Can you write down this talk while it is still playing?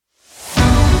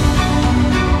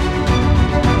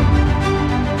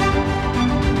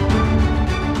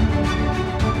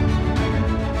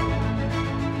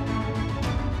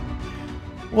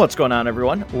What's going on,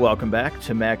 everyone? Welcome back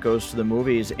to Matt Goes to the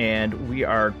Movies, and we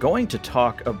are going to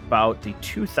talk about the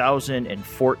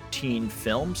 2014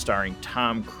 film starring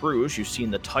Tom Cruise. You've seen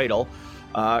the title,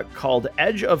 called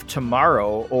Edge of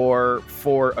Tomorrow, or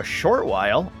for a short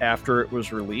while after it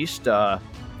was released. Rob,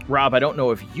 I don't know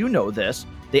if you know this,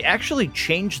 they actually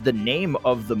changed the name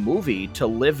of the movie to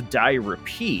Live, Die,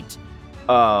 Repeat.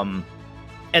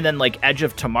 And then, Edge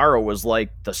of Tomorrow was, the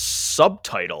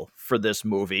subtitle for this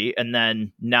movie. And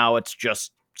then now it's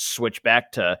just switched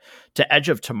back to Edge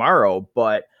of Tomorrow.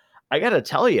 But I got to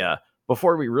tell you,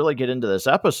 before we really get into this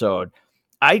episode,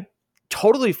 I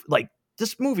totally,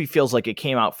 this movie feels like it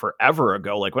came out forever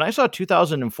ago. When I saw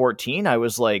 2014, I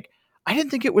was like, I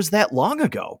didn't think it was that long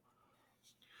ago.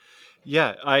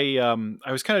 Yeah, I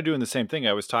was kind of doing the same thing.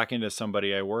 I was talking to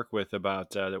somebody I work with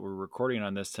about that we're recording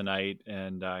on this tonight,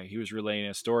 and he was relaying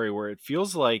a story where it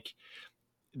feels like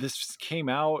this came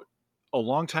out a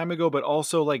long time ago, but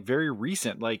also very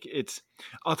recent.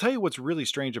 I'll tell you what's really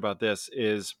strange about this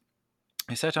is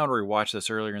I sat down to rewatch this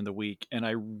earlier in the week, and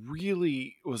I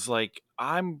really was like,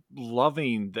 I'm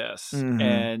loving this,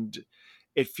 and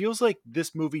it feels like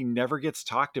this movie never gets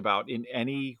talked about in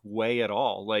any way at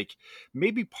all.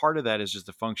 Maybe part of that is just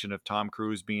a function of Tom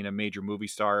Cruise being a major movie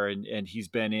star, and he's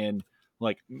been in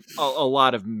a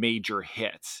lot of major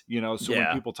hits, so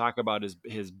when people talk about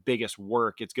his biggest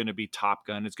work, it's going to be Top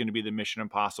Gun, it's going to be the Mission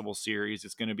Impossible series,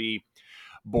 it's going to be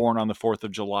Born on the 4th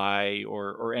of July,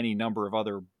 or any number of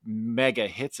other mega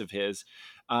hits of his.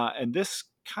 And this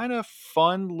kind of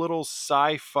fun little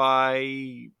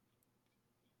sci-fi,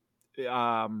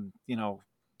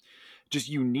 just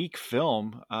unique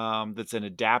film that's an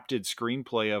adapted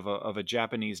screenplay of a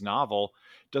Japanese novel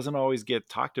doesn't always get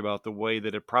talked about the way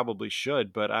that it probably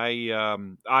should. But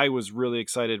I was really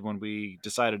excited when we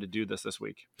decided to do this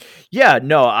week. Yeah,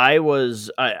 no, I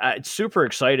was super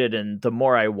excited. And the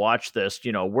more I watch this,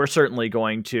 we're certainly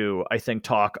going to, I think,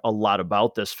 talk a lot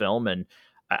about this film. And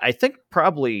I think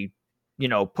probably,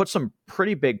 put some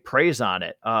pretty big praise on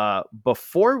it.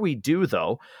 Before we do,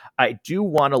 though, I do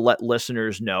want to let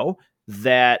listeners know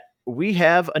that we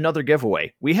have another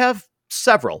giveaway. We have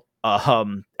several,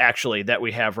 actually, that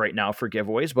we have right now for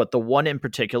giveaways, but the one in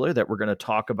particular that we're going to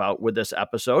talk about with this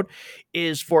episode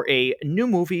is for a new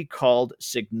movie called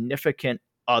Significant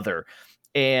Other.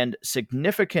 And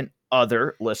Significant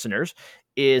Other, listeners,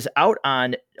 is out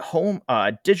on home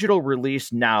digital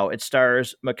release now. It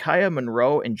stars Micaiah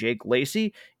Monroe and Jake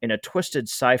Lacey in a twisted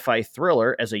sci-fi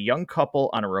thriller as a young couple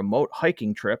on a remote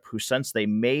hiking trip who sense they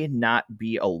may not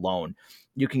be alone.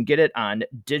 You can get it on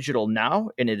digital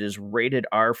now, and it is rated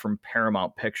R from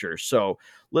Paramount Pictures. So,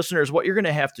 listeners, what you're going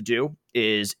to have to do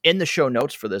is in the show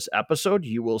notes for this episode,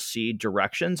 you will see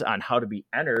directions on how to be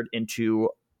entered into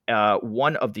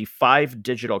one of the 5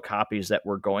 digital copies that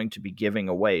we're going to be giving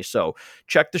away. So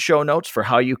check the show notes for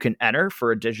how you can enter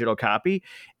for a digital copy,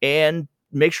 and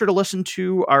make sure to listen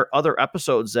to our other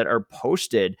episodes that are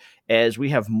posted, as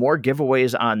we have more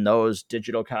giveaways on those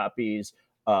digital copies,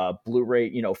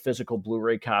 Blu-ray, physical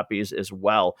Blu-ray copies as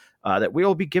well, that we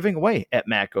will be giving away at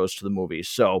Matt Goes to the Movies.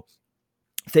 So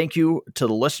thank you to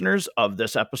the listeners of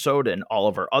this episode and all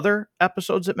of our other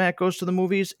episodes at Matt Goes to the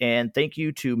Movies. And thank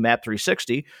you to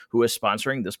Map360, who is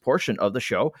sponsoring this portion of the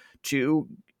show to,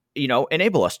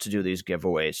 enable us to do these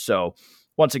giveaways. So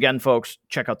once again, folks,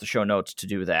 check out the show notes to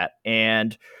do that.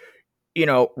 And,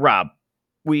 Rob,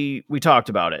 we talked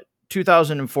about it.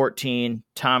 2014,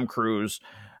 Tom Cruise.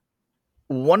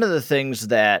 One of the things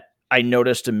that I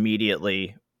noticed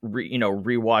immediately,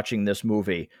 rewatching this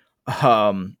movie,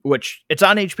 which it's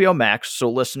on HBO Max. So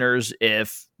listeners,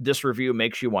 if this review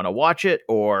makes you want to watch it,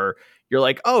 or you're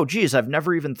like, oh, geez, I've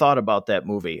never even thought about that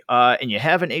movie, and you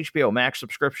have an HBO Max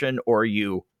subscription, or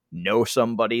you know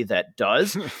somebody that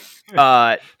does,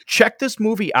 check this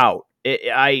movie out.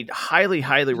 I highly,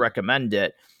 highly recommend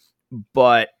it.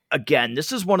 But again,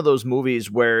 this is one of those movies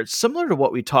where it's similar to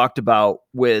what we talked about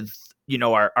with,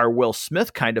 our Will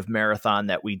Smith kind of marathon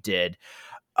that we did.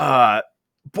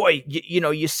 Boy,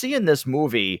 you see in this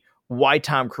movie why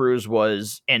Tom Cruise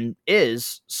was and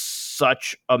is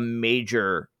such a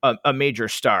major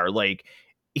star.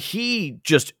 He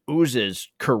just oozes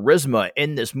charisma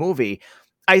in this movie,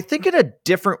 I think, in a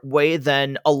different way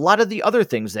than a lot of the other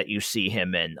things that you see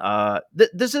him in.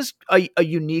 This is a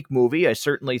unique movie. I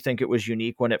certainly think it was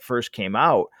unique when it first came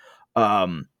out.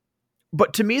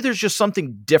 But to me, there's just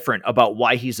something different about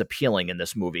why he's appealing in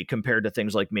this movie compared to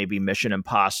things like maybe Mission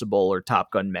Impossible or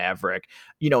Top Gun Maverick,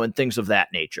 and things of that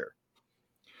nature.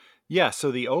 Yeah, so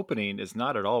the opening is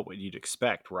not at all what you'd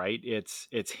expect, right?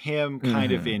 It's him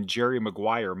kind of in Jerry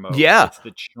Maguire mode. Yeah. It's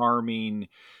the charming,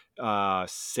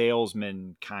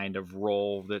 salesman kind of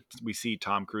role that we see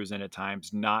Tom Cruise in at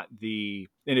times. Not the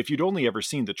and if you'd only ever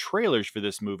seen the trailers for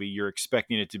this movie, you're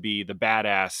expecting it to be the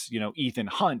badass, Ethan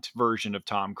Hunt version of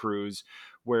Tom Cruise,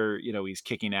 where he's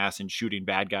kicking ass and shooting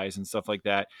bad guys and stuff like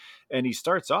that. And he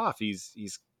starts off,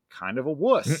 he's kind of a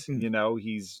wuss,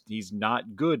 he's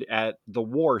not good at the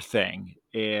war thing,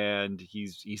 and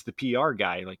he's the PR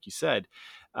guy, like you said.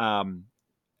 And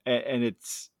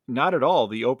it's not at all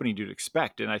the opening you'd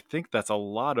expect. And I think that's a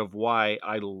lot of why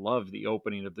I love the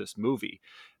opening of this movie.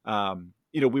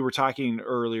 We were talking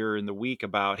earlier in the week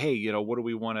about, hey, what do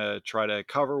we want to try to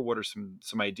cover? What are some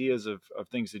ideas of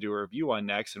things to do a review on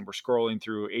next? And we're scrolling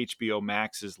through HBO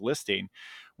Max's listing,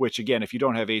 which again, if you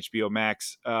don't have HBO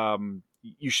Max,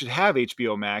 you should have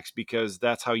HBO Max, because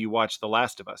that's how you watch The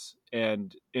Last of Us.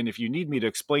 And if you need me to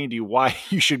explain to you why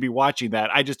you should be watching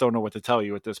that, I just don't know what to tell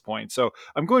you at this point. So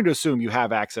I'm going to assume you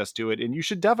have access to it, and you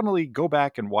should definitely go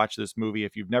back and watch this movie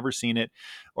if you've never seen it,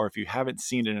 or if you haven't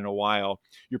seen it in a while.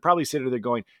 You're probably sitting there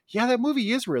going, yeah, that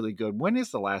movie is really good. When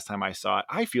is the last time I saw it?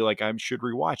 I feel like I should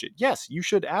rewatch it. Yes, you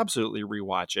should absolutely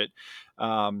rewatch it.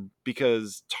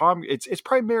 Because it's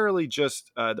primarily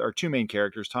just our two main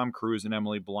characters, Tom Cruise and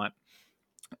Emily Blunt.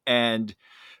 And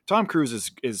Tom Cruise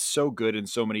is so good in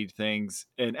so many things,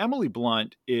 and Emily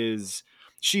Blunt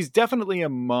she's definitely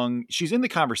she's in the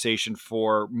conversation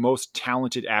for most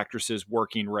talented actresses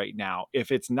working right now.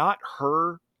 If it's not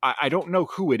her, I don't know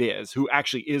who it is, who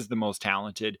actually is the most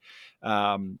talented.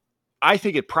 I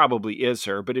think it probably is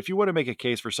her, but if you want to make a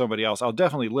case for somebody else, I'll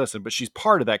definitely listen, but she's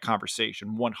part of that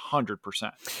conversation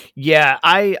 100%. Yeah,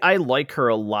 I like her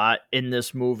a lot in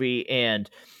this movie. And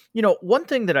one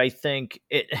thing that I think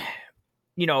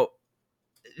you know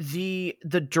the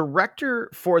director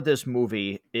for this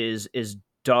movie is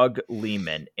Doug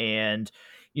Liman. And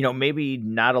maybe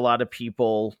not a lot of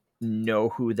people know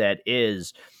who that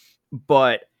is,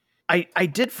 but I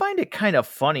did find it kind of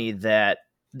funny that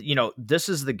this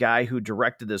is the guy who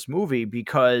directed this movie,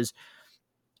 because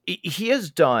he has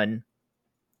done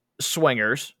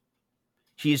Swingers,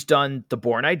 he's done The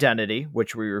Bourne Identity,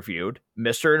 which we reviewed,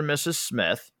 Mr. and Mrs.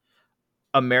 Smith,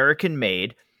 American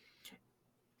Made,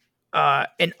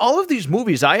 and all of these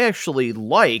movies I actually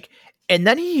like. And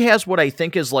then he has what I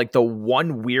think is like the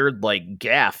one weird like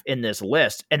gaffe in this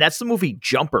list, and that's the movie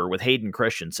Jumper with Hayden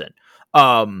Christensen.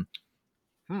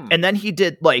 And then he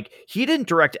didn't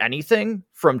direct anything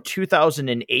from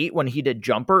 2008 when he did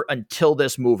Jumper until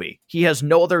this movie. He has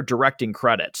no other directing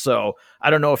credits. So I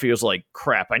don't know if he was like,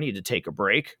 crap, I need to take a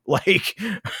break. Like,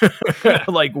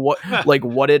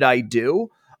 what did I do?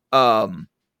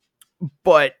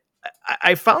 But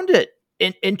I found it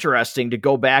interesting to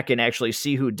go back and actually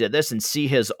see who did this and see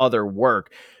his other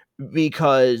work,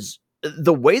 because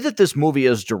the way that this movie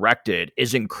is directed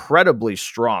is incredibly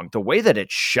strong. The way that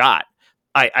it's shot,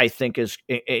 I think, is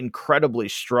incredibly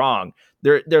strong.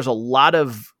 There's a lot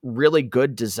of really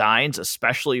good designs,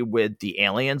 especially with the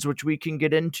aliens, which we can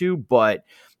get into, but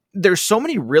there's so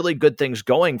many really good things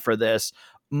going for this.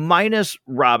 Minus,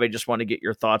 Rob, I just want to get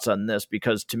your thoughts on this,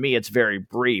 because to me, it's very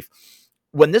brief.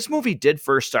 When this movie did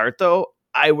first start, though,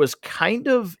 I was kind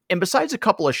of, and besides a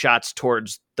couple of shots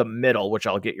towards the middle, which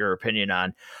I'll get your opinion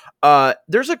on,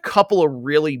 there's a couple of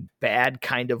really bad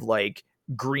kind of like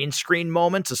green screen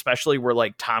moments, especially where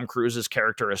like Tom Cruise's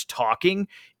character is talking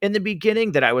in the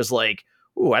beginning, that I was like,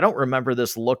 ooh, I don't remember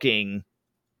this looking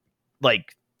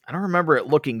like, I don't remember it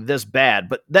looking this bad,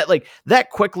 but that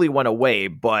quickly went away.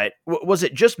 But was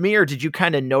it just me, or did you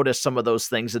kind of notice some of those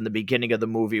things in the beginning of the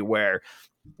movie where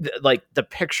the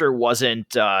picture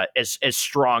wasn't as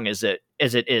strong as it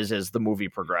is as the movie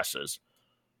progresses?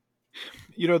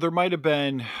 There might have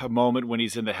been a moment when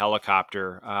he's in the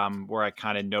helicopter, where I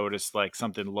kind of noticed like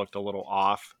something looked a little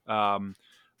off.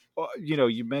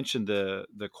 You mentioned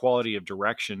the quality of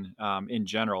direction in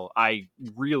general. I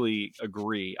really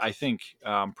agree. I think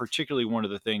particularly one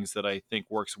of the things that I think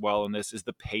works well in this is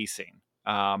the pacing.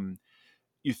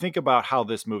 You think about how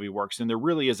this movie works, and there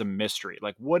really is a mystery.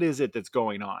 Like, what is it that's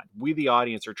going on? We, the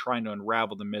audience, are trying to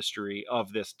unravel the mystery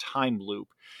of this time loop.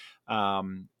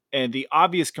 And the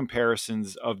obvious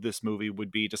comparisons of this movie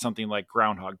would be to something like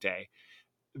Groundhog Day.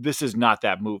 This is not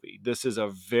that movie. This is a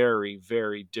very,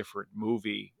 very different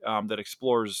movie that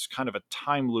explores kind of a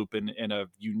time loop in a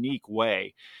unique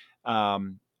way. I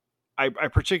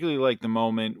particularly like the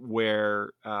moment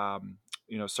where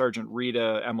Sergeant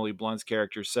Rita, Emily Blunt's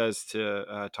character, says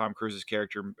to Tom Cruise's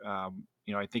character, I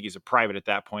think he's a private at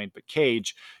that point, but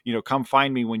Cage, come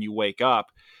find me when you wake up.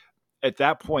 At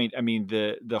that point, I mean,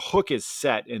 the hook is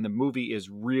set and the movie is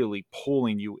really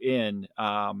pulling you in.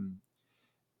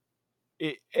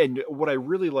 and what I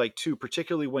really like too,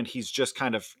 particularly when he's just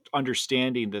kind of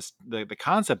understanding the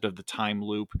concept of the time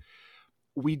loop,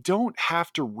 we don't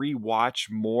have to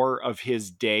rewatch more of his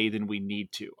day than we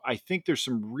need to. I think there's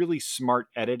some really smart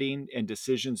editing and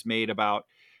decisions made about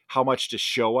how much to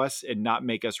show us and not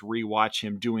make us rewatch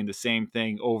him doing the same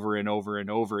thing over and over and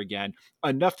over again,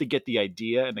 enough to get the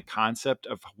idea and the concept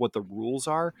of what the rules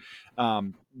are,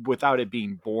 without it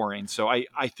being boring. So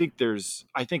I think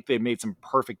they made some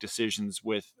perfect decisions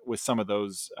with some of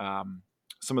those,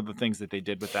 some of the things that they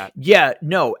did with that. Yeah,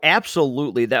 no,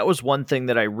 absolutely. That was one thing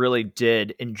that I really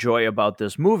did enjoy about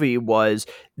this movie was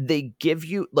they give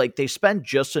you like they spend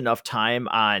just enough time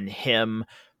on him,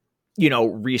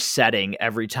 resetting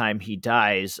every time he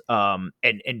dies, and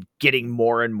getting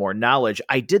more and more knowledge.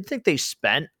 I did think they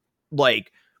spent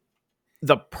like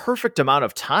the perfect amount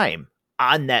of time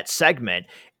on that segment,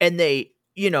 and they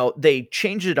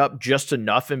changed it up just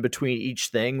enough in between each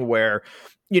thing where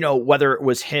whether it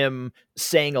was him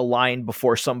saying a line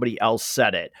before somebody else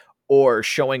said it, or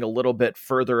showing a little bit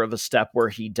further of a step where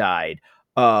he died,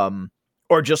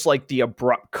 or just like the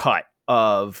abrupt cut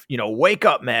of wake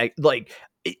up, Mag. Like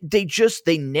they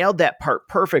nailed that part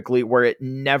perfectly where it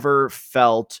never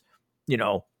felt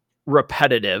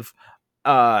repetitive.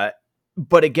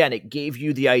 But again, it gave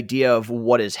you the idea of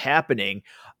what is happening.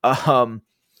 Um,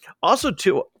 Also,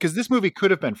 too, Because this movie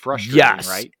could have been frustrating, yes,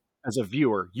 right? As a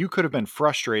viewer, you could have been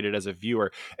frustrated as a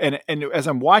viewer. And as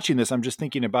I'm watching this, I'm just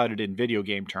thinking about it in video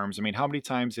game terms. I mean, how many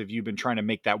times have you been trying to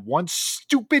make that one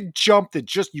stupid jump that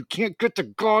just you can't get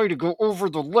the guy to go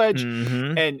over the ledge,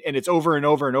 hmm and it's over and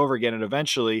over and over again, and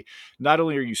eventually not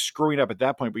only are you screwing up at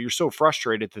that point, but you're so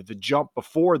frustrated that the jump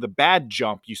before the bad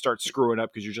jump you start screwing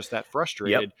up because you're just that yep,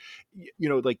 frustrated.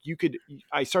 Like you could,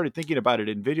 I started thinking about it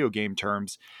in video game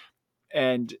terms,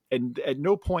 and at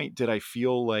no point did I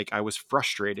feel like I was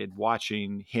frustrated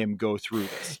watching him go through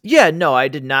this. yeah, no, I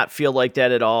did not feel like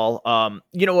that at all. A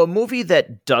movie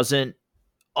that doesn't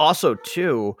also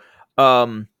too,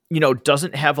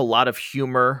 doesn't have a lot of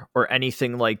humor or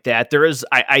anything like that. There is,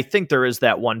 I think there is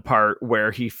that one part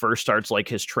where he first starts like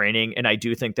his training, and I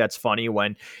do think that's funny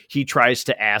when he tries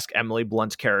to ask Emily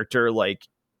Blunt's character like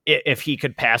if he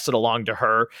could pass it along to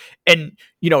her, and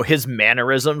his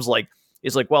mannerisms like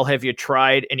is like, well, have you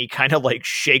tried? And he kind of like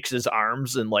shakes his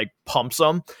arms and like pumps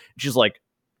them. She's like,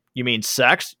 you mean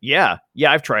sex? Yeah,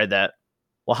 I've tried that.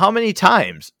 Well, how many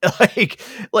times? like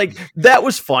that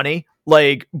was funny.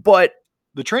 Like, but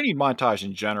The training montage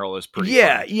in general is pretty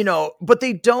yeah, funny. but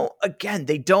they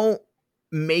don't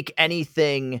make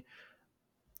anything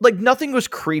like nothing was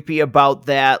creepy about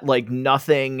that. Like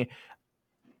nothing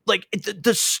like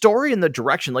the story and the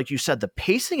direction, like you said, the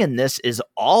pacing in this is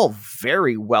all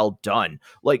very well done.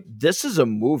 Like this is a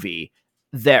movie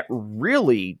that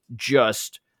really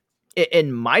just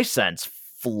in my sense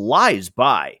flies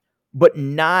by, but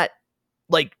not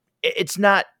like it's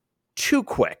not too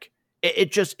quick.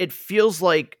 It feels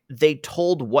like they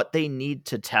told what they need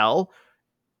to tell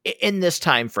in this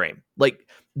time frame. Like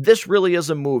this really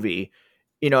is a movie,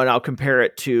 and I'll compare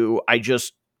it to I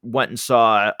just went and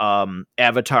saw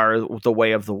Avatar: The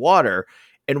Way of the Water.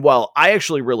 And while I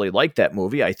actually really like that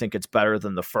movie, I think it's better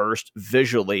than the first.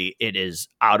 Visually, it is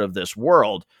out of this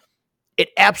world. It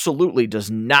absolutely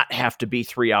does not have to be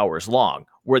 3 hours long.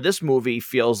 Where this movie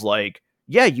feels like,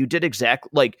 yeah, you did exactly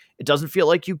like it doesn't feel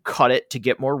like you cut it to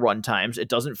get more run times. It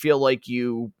doesn't feel like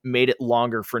you made it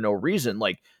longer for no reason.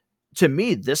 Like to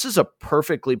me, this is a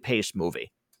perfectly paced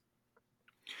movie.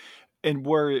 And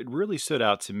where it really stood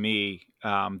out to me,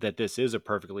 that this is a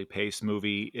perfectly paced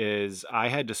movie is I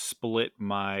had to split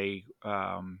my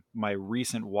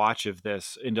recent watch of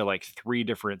this into like three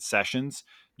different sessions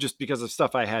just because of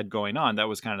stuff I had going on. That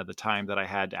was kind of the time that I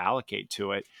had to allocate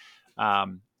to it.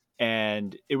 Um,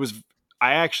 and it was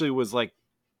I actually was like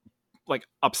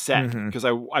upset hmm because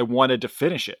I wanted to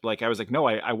finish it. Like I was like, no,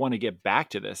 I want to get back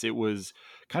to this. It was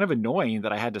kind of annoying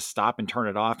that I had to stop and turn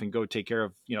it off and go take care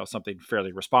of, something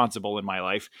fairly responsible in my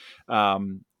life.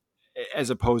 Um, as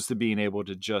opposed to being able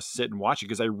to just sit and watch it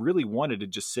because I really wanted to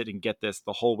just sit and get this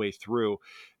the whole way through.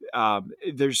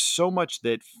 There's so much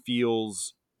that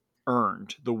feels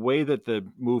earned. The way that the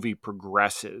movie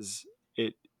progresses,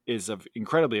 it is of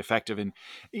incredibly effective. And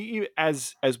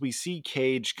as we see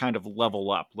Cage kind of level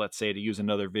up, let's say to use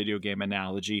another video game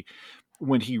analogy,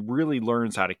 when he really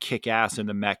learns how to kick ass in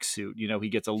the mech suit, he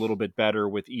gets a little bit better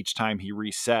with each time he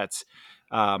resets.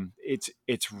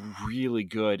 It's really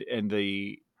good, and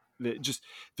just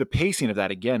the pacing of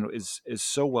that again is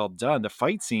so well done. The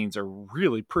fight scenes are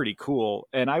really pretty cool,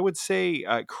 and I would say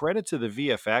credit to the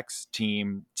VFX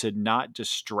team to not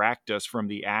distract us from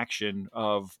the action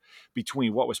of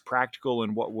between what was practical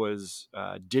and what was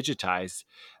digitized.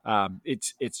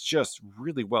 It's just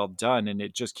really well done, and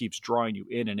it just keeps drawing you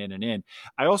in and in and in.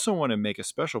 I also want to make a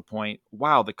special point.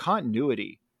 Wow, the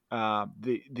continuity,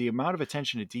 the amount of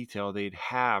attention to detail they'd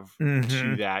have to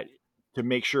Mm-hmm. that to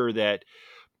make sure that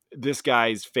this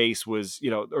guy's face was,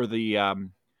 or the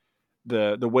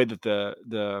way that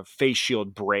the face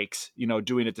shield breaks,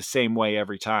 doing it the same way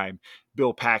every time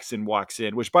Bill Paxton walks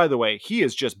in, which by the way, he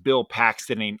is just Bill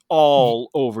Paxtoning all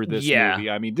over this Yeah. movie.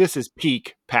 I mean, this is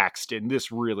peak Paxton.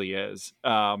 This really is.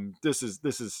 This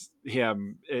is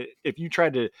him. If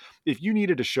you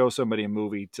needed to show somebody a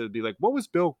movie to be like, what was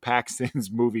Bill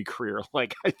Paxton's movie career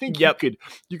like? I think you Yep.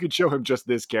 could show him just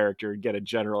this character and get a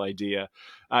general idea.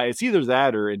 It's either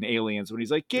that or in Aliens when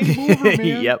he's like, game over,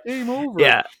 man, Yep. game over.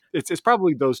 Yeah. It's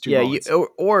probably those two Yeah. moments.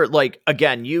 Or like,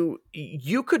 again, you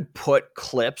could put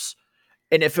clips,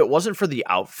 and if it wasn't for the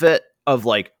outfit of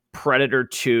like Predator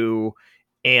 2,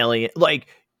 Alien, like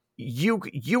you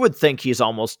would think he's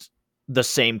almost the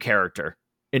same character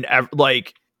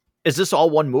like, is this all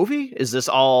one movie? Is this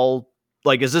all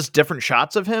like, is this different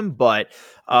shots of him? But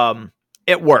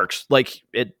it works. Like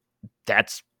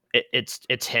it's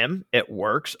him. It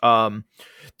works.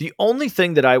 The only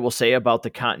thing that I will say about the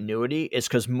continuity is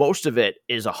because most of it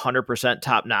is 100%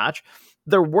 top notch.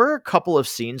 There were a couple of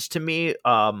scenes to me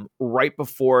right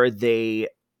before they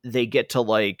get to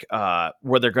like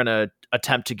where they're gonna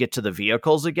attempt to get to the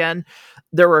vehicles again.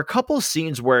 There were a couple of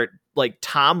scenes where like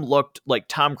Tom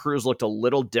Cruise looked a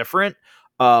little different,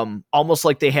 almost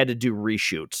like they had to do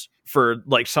reshoots for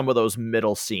like some of those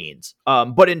middle scenes.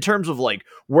 But in terms of like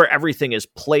where everything is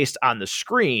placed on the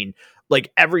screen,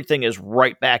 like everything is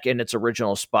right back in its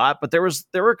original spot. But there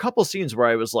were a couple scenes where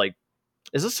I was like,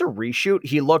 is this a reshoot?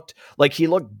 He looked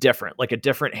different, like a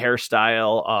different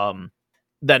hairstyle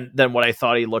than what I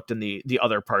thought he looked in the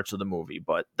other parts of the movie.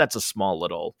 But that's a small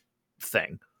little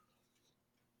thing.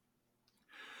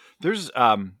 There's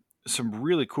some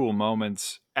really cool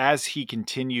moments as he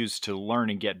continues to learn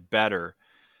and get better.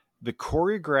 The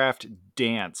choreographed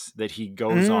dance that he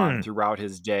goes on Mm. throughout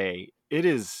his day, it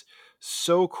is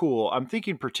so cool. I'm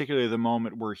thinking particularly the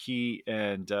moment where he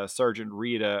and Sergeant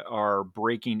Rita are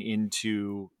breaking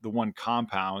into the one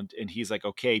compound, and he's like,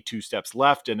 okay, 2 steps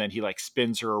left, and then he like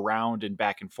spins her around and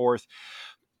back and forth.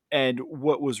 And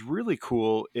what was really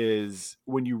cool is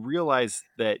when you realize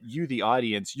that you, the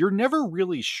audience, you're never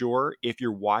really sure if you're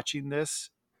watching this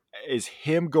is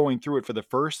him going through it for the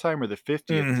first time or the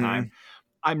 50th time. Hmm.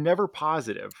 I'm never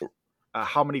positive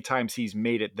how many times he's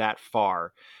made it that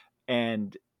far.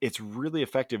 And it's really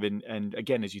effective. And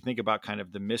again, as you think about kind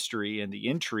of the mystery and the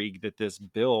intrigue that this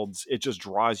builds, it just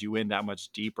draws you in that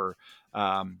much deeper.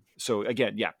 So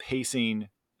again, yeah, pacing,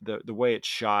 the way it's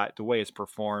shot, the way it's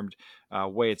performed,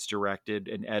 way it's directed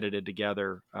and edited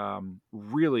together,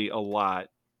 really a lot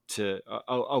to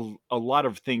a lot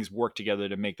of things work together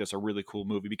to make this a really cool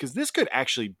movie, because this could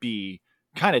actually be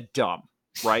kind of dumb,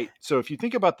 right? So if you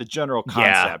think about the general Yeah.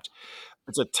 concept,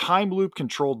 it's a time loop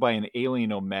controlled by an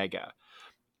alien Omega.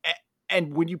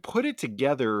 And when you put it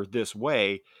together this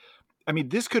way, I mean,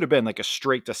 this could have been like a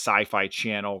straight to Sci-Fi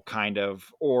Channel kind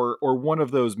of, or one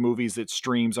of those movies that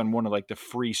streams on one of like the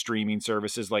free streaming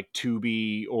services like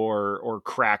Tubi or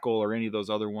Crackle or any of those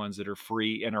other ones that are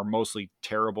free and are mostly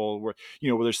terrible. Where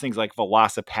there's things like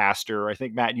Velocipaster. I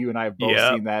think Matt, you and I have both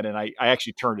Yeah. seen that, and I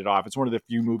actually turned it off. It's one of the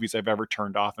few movies I've ever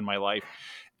turned off in my life.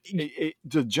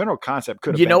 The general concept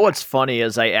could have You know been what's that. funny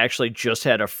is I actually just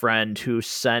had a friend who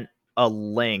sent a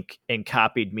link and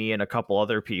copied me and a couple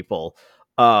other people.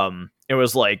 It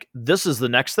was like, this is the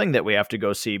next thing that we have to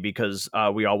go see because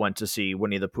we all went to see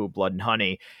Winnie the Pooh, Blood and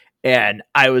Honey. And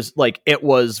I was like, it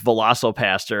was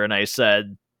Velocipaster. And I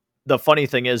said, the funny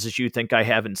thing is you think I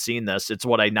haven't seen this. It's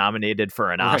what I nominated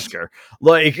for an Right. Oscar.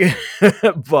 Like,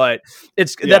 but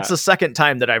that's Yeah. the second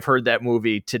time that I've heard that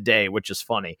movie today, which is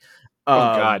funny. Oh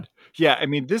Um, God. Yeah, I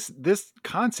mean this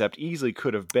concept easily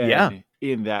could have yeah. been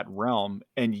in that realm,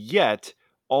 and yet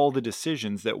all the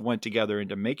decisions that went together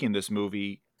into making this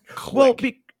movie Well,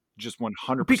 click. Just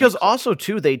 100% because click. also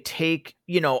too they take,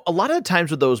 a lot of the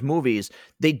times with those movies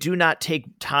they do not take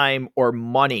time or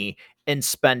money and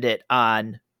spend it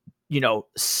on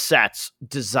sets,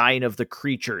 design of the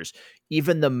creatures,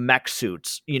 even the mech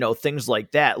suits, things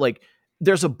like that. Like,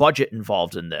 there's a budget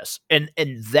involved in this, and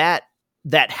that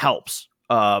helps,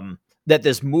 that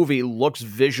this movie looks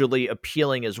visually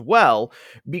appealing as well,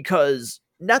 because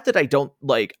not that I don't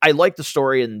like, I like the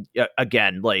story, and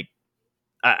again, like,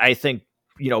 I think,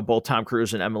 both Tom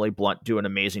Cruise and Emily Blunt do an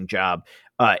amazing job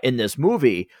in this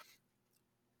movie.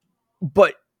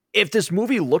 But if this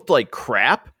movie looked like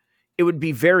crap, it would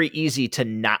be very easy to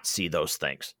not see those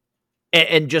things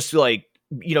and just like,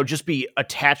 just be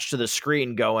attached to the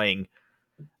screen going,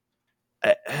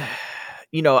 uh,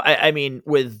 I mean,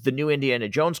 with the new Indiana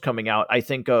Jones coming out, I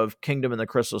think of Kingdom and the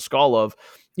Crystal Skull of,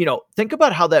 think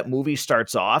about how that movie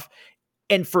starts off.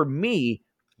 And for me,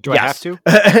 Do I have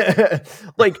yes.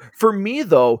 to? Like for me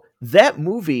though, that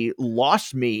movie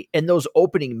lost me in those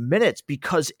opening minutes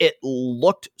because it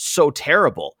looked so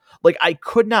terrible. Like I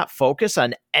could not focus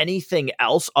on anything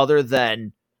else other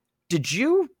than did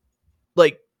you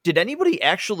did anybody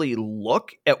actually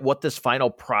look at what this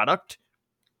final product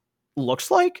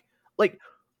looks like? Like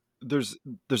There's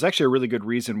there's actually a really good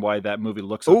reason why that movie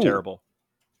looks so oh, terrible.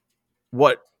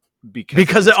 what?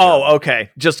 Because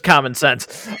Okay, just common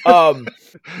sense.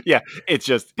 Yeah, it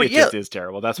just is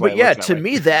terrible. That's why. But yeah, to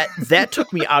me that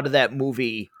took me out of that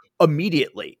movie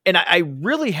immediately, and I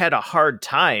really had a hard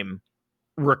time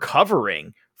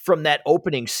recovering from that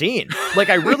opening scene.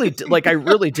 Like I really did.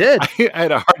 I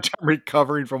had a hard time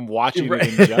recovering from watching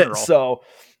it in general. So,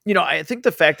 I think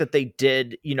the fact that they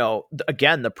did,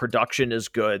 again, the production is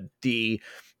good.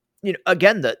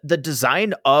 Again, the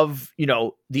design of,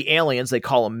 the aliens, they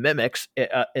call them mimics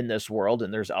in this world.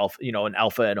 And there's alpha, an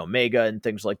alpha and omega and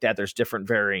things like that. There's different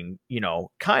varying,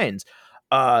 kinds.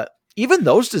 Even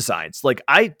those designs, like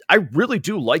I really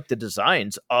do like the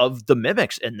designs of the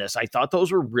mimics in this. I thought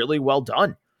those were really well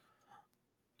done.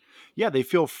 Yeah, they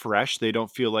feel fresh. They don't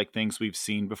feel like things we've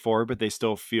seen before, but they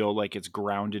still feel like it's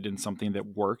grounded in something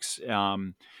that works.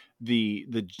 The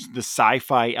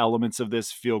sci-fi elements of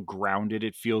this feel grounded.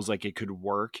 It feels like it could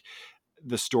work.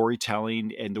 The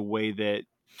storytelling and the way that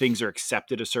things are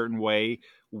accepted a certain way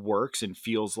works and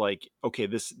feels like, okay,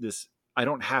 this I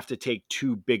don't have to take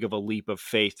too big of a leap of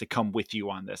faith to come with you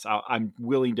on this. I'm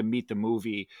willing to meet the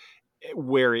movie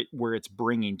where it's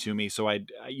bringing to me, so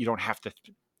you don't have to,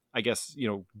 I guess,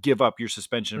 give up your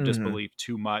suspension of disbelief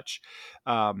too much.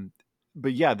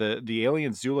 But yeah, the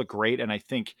aliens do look great, and I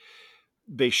think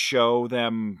they show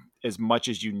them as much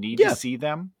as you need to see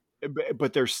them,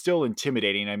 but they're still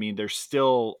intimidating. I mean, they're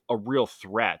still a real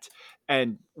threat.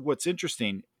 And what's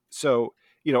interesting, so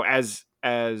as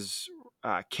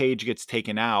Cage gets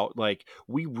taken out, like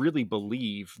we really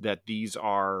believe that these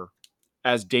are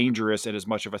as dangerous and as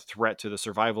much of a threat to the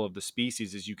survival of the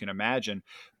species as you can imagine.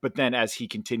 But then as he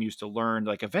continues to learn,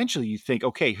 like eventually you think,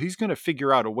 okay, he's going to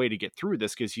figure out a way to get through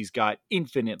this because he's got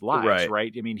infinite lives,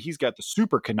 right? I mean, he's got the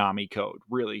super Konami code,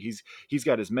 really. He's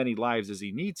got as many lives as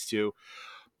he needs to.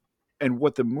 And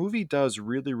what the movie does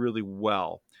really, really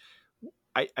well,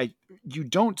 you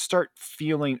don't start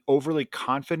feeling overly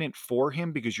confident for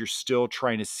him because you're still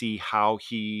trying to see how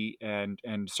he and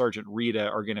Sergeant Rita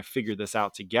are going to figure this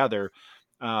out together.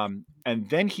 And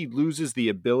then he loses the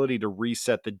ability to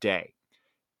reset the day.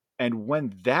 And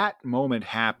when that moment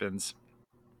happens,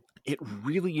 it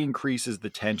really increases the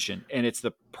tension. And it's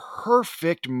the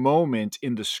perfect moment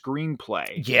in the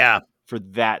screenplay for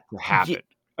that to happen.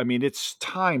 I mean, it's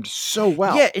timed so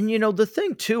well. Yeah, and the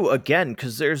thing too, again,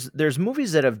 because there's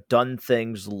movies that have done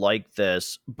things like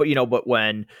this, but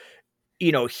when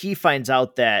he finds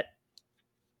out that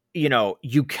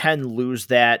you can lose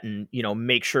that, and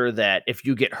make sure that if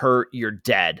you get hurt, you're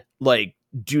dead. Like,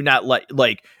 do not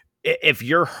if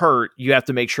you're hurt, you have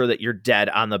to make sure that you're dead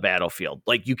on the battlefield.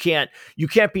 Like you can't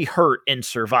be hurt and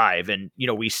survive. And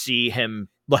we see him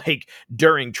like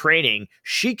during training,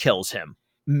 she kills him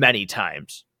many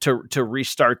times to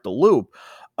restart the loop.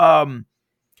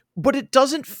 But it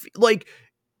doesn't like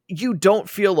you don't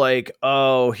feel like,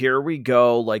 oh, here we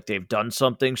go, like they've done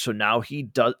something, so now he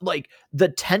does. Like the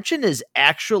tension is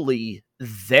actually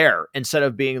there instead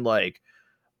of being like,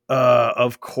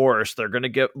 of course they're gonna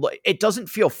get, like, it doesn't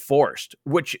feel forced,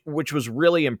 which was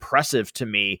really impressive to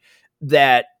me.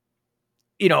 That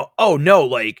oh no,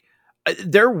 like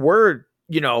there were,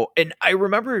 and I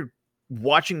remember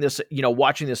watching this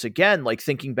again, like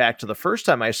thinking back to the first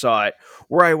time I saw it,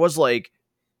 where I was like,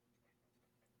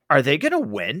 are they gonna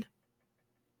win?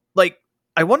 Like,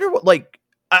 I wonder what, like,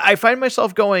 I find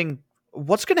myself going,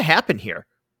 what's gonna happen here?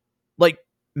 Like,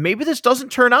 maybe this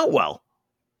doesn't turn out well.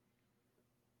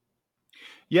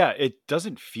 Yeah, it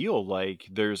doesn't feel like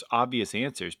there's obvious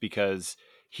answers because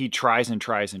he tries and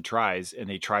tries and tries, and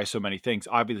they try so many things.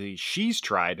 Obviously, she's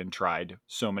tried and tried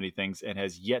so many things and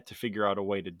has yet to figure out a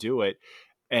way to do it.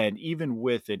 And even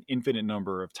with an infinite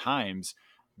number of times,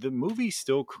 the movie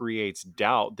still creates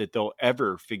doubt that they'll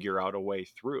ever figure out a way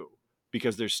through.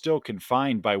 because they're still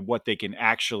confined by what they can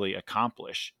actually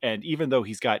accomplish. And even though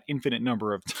he's got infinite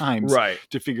number of times Right.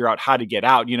 to figure out how to get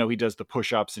out, he does the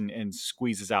push-ups and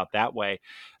squeezes out that way.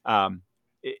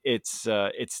 It's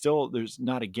still, there's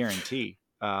not a guarantee.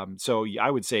 So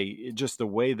I would say just the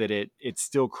way that it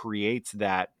still creates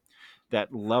that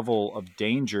level of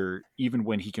danger, even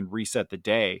when he can reset the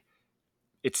day,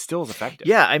 it still is effective.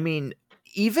 Yeah, I mean,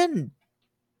 even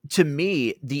to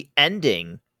me, the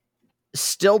ending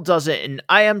still doesn't, and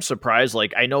I am surprised.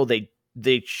 Like, I know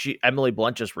Emily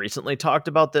Blunt just recently talked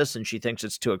about this, and she thinks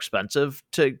it's too expensive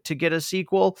to get a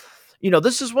sequel.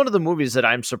 This is one of the movies that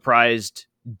I'm surprised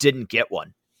didn't get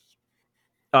one.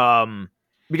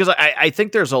 Because I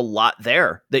think there's a lot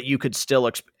there that you could still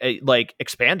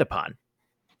expand upon.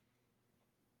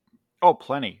 Oh,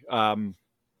 plenty.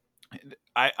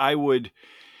 I would.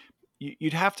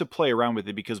 You'd have to play around with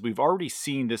it because we've already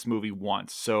seen this movie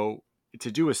once. So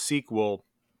to do a sequel,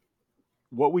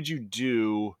 what would you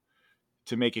do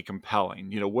to make it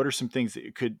compelling? What are some things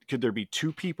that could there be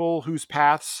two people whose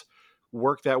paths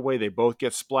work that way? They both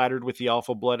get splattered with the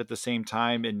alpha blood at the same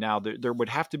time. And now there would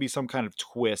have to be some kind of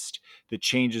twist that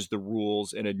changes the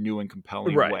rules in a new and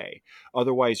compelling way.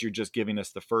 Otherwise, you're just giving us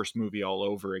the first movie all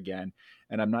over again.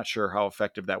 And I'm not sure how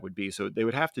effective that would be. So they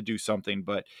would have to do something.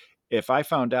 But if I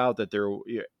found out that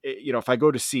if I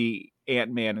go to see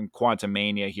Ant-Man and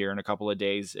Quantumania here in a couple of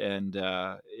days, and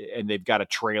they've got a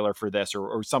trailer for this,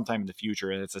 or sometime in the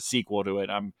future, and it's a sequel to it,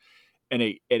 and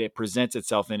it presents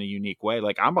itself in a unique way,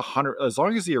 like I'm 100, as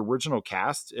long as the original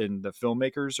cast and the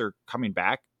filmmakers are coming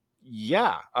back.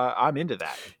 Yeah, I'm into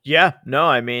that. Yeah, no,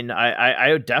 I mean,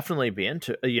 I would definitely be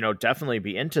into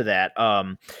that.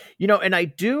 And I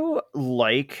do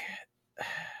like.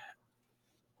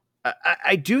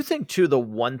 I do think too, the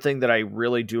one thing that I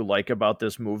really do like about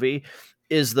this movie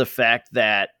is the fact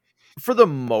that for the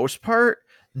most part,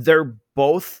 they're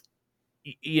both,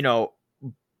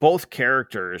 both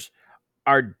characters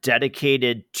are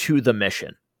dedicated to the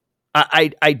mission.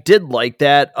 I did like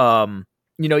that.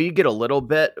 You get a little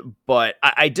bit, but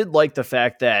I did like the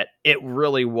fact that it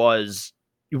really was,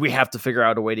 we have to figure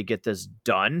out a way to get this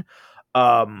done.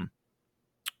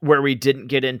 Where we didn't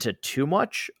get into too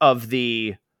much of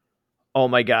the, oh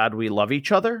my God, we love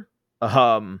each other.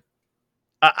 I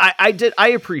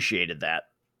appreciated that.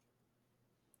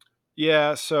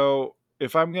 Yeah, so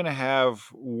if I'm going to have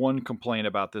one complaint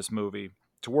about this movie,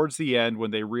 towards the end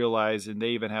when they realize, and they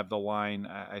even have the line,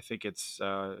 I think it's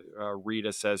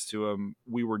Rita says to him,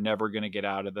 "We were never going to get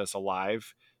out of this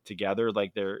alive together."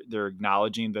 Like they're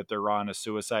acknowledging that they're on a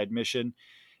suicide mission,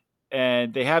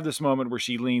 and they have this moment where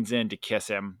she leans in to kiss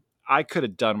him. I could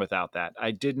have done without that.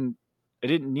 I didn't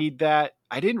need that.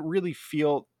 I didn't really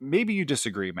feel, maybe you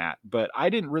disagree, Matt, but I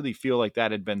didn't really feel like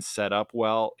that had been set up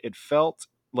well. It felt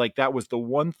like that was the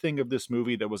one thing of this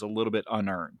movie that was a little bit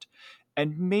unearned.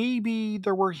 And maybe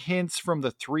there were hints from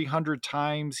the 300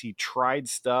 times he tried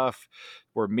stuff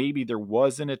where maybe there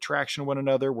was an attraction to one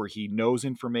another, where he knows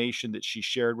information that she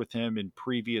shared with him in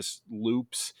previous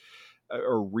loops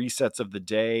or resets of the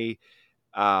day.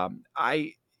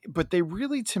 But they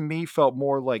really, to me, felt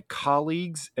more like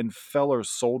colleagues and fellow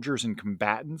soldiers and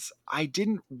combatants. I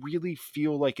didn't really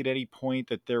feel like at any point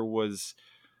that there was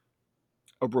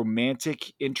a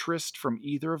romantic interest from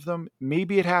either of them.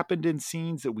 Maybe it happened in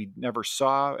scenes that we never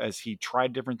saw as he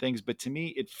tried different things, but to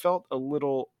me, it felt a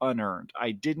little unearned.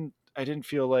 I didn't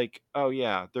feel like, oh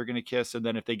yeah, they're going to kiss, and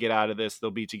then if they get out of this,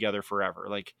 they'll be together forever.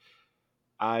 Like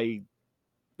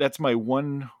that's my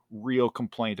one real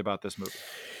complaint about this movie.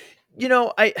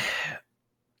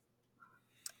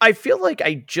 I feel like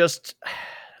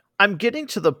I'm getting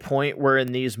to the point where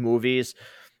in these movies,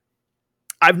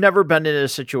 I've never been in a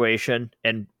situation,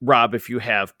 and Rob, if you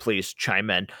have, please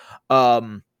chime in.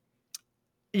 I've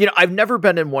never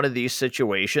been in one of these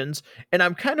situations, and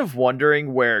I'm kind of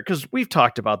wondering where, because we've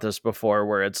talked about this before,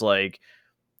 where it's like,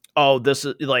 oh, this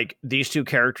is like these two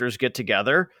characters get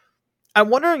together. I'm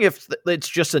wondering if it's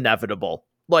just inevitable.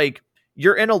 Like,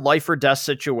 you're in a life or death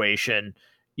situation.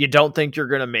 You don't think you're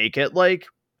going to make it. Like,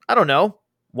 I don't know.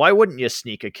 Why wouldn't you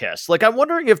sneak a kiss? Like, I'm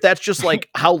wondering if that's just like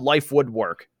how life would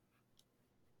work.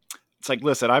 It's like,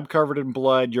 listen, I'm covered in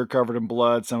blood. You're covered in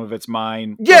blood. Some of it's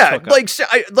mine. Yeah.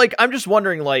 I'm just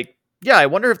wondering, like, yeah, I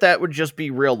wonder if that would just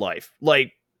be real life.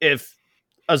 Like, if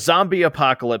a zombie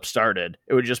apocalypse started,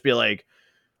 it would just be like,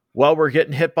 well, we're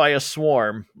getting hit by a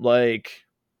swarm. Like,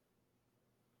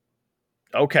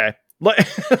 okay.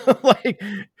 Like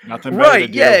nothing right.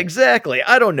 Yeah, exactly.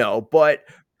 I don't know, but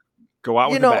go out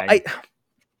with a bang.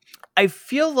 I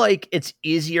feel like it's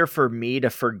easier for me to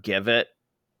forgive it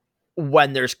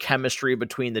when there's chemistry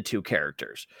between the two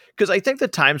characters. Because I think the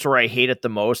times where I hate it the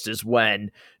most is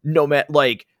when no matter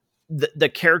like the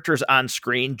characters on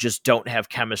screen just don't have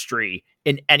chemistry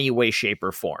in any way, shape,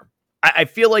 or form. I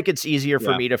feel like it's easier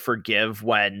for Yeah. me to forgive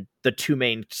when the two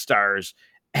main stars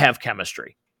have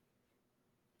chemistry.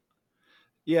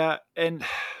 Yeah, and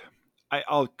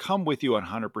I'll come with you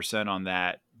 100% on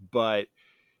that. But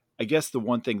I guess the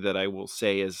one thing that I will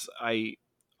say is I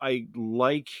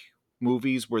like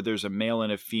movies where there's a male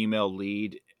and a female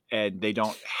lead, and they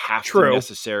don't have to True.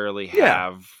 necessarily Yeah.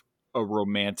 have a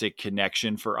romantic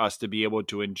connection for us to be able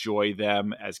to enjoy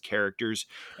them as characters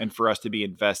and for us to be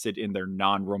invested in their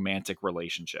non-romantic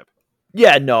relationship.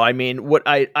 Yeah, no, I mean, what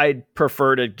I'd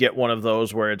prefer to get one of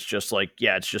those where it's just like,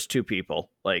 yeah, it's just two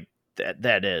people. Like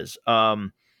that is.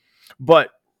 But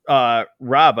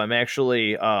Rob, I'm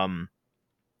actually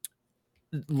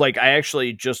like I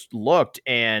actually just looked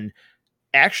and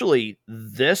actually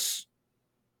this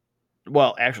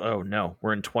well, actually oh no,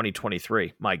 we're in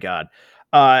 2023. My god.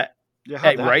 Uh Yeah,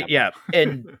 how'd that right, happen? yeah.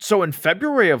 And so in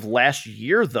February of last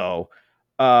year though,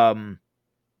 um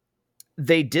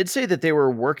they did say that they were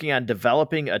working on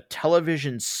developing a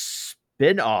television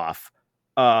spin-off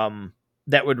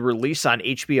that would release on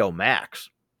HBO Max.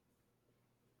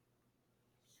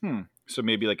 So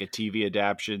maybe like a TV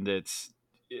adaptation that's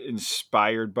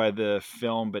inspired by the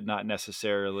film, but not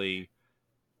necessarily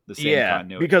the same Yeah,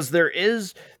 continuity. because there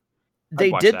is I'd they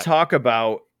watch did that. talk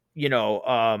about, you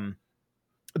know,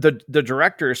 the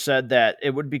director said that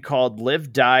it would be called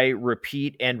Live, Die,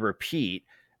 Repeat, and Repeat.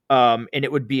 And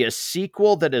it would be a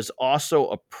sequel that is also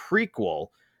a prequel.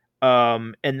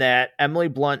 And that Emily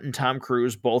Blunt and Tom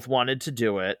Cruise both wanted to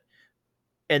do it.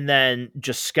 And then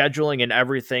just scheduling and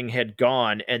everything had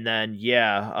gone. And then,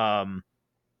 yeah,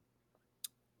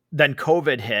 then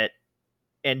COVID hit.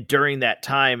 And during that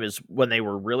time is when they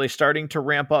were really starting to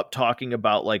ramp up talking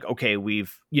about like, okay,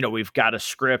 we've got a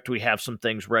script, we have some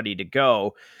things ready to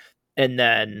go. And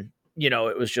then,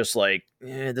 it was just like,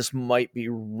 this might be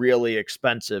really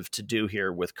expensive to do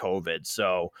here with COVID.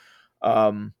 So,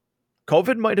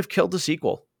 COVID might have killed the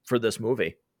sequel for this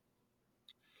movie.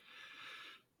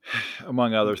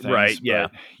 Among other Right. things. Yeah.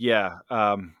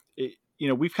 But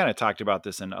yeah, we've kind of talked about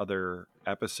this in other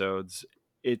episodes.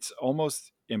 It's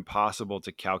almost impossible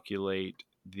to calculate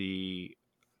the.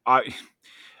 I, I'm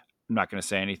not going to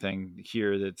say anything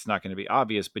here that's not going to be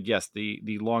obvious, but yes, the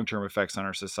long term effects on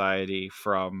our society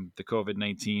from the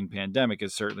COVID-19 pandemic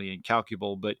is certainly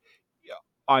incalculable. But yeah,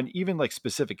 on even like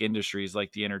specific industries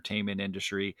like the entertainment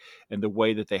industry and the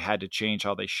way that they had to change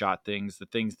how they shot things, the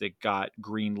things that got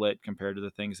greenlit compared to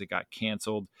the things that got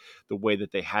canceled, the way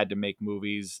that they had to make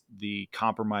movies, the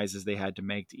compromises they had to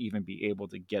make to even be able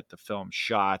to get the film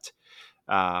shot.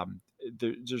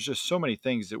 There's just so many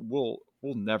things that we'll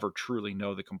never truly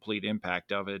know the complete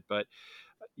impact of it. But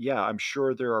yeah, I'm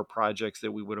sure there are projects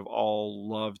that we would have all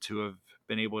loved to have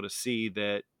been able to see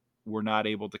that were not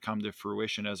able to come to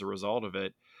fruition as a result of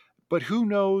it. But who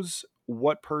knows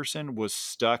what person was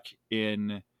stuck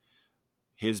in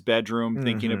his bedroom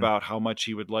thinking Hmm. about how much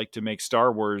he would like to make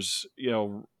Star Wars,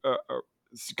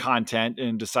 content,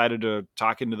 and decided to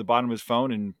talk into the bottom of his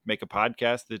phone and make a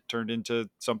podcast that turned into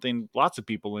something lots of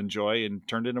people enjoy and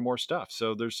turned into more stuff.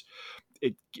 So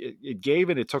it gave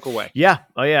and it took away. Yeah.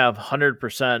 Oh, yeah.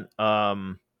 100%.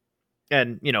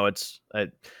 And, it's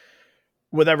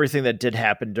with everything that did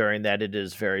happen during that, it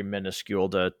is very minuscule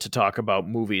to talk about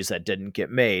movies that didn't get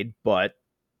made, but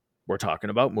we're talking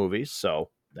about movies. So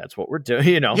that's what we're doing,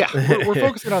 Yeah, we're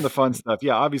focusing on the fun stuff.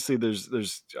 Yeah, obviously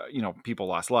there's people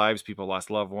lost lives, people lost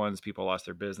loved ones, people lost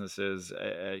their businesses.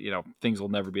 Things will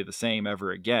never be the same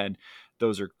ever again.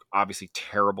 Those are obviously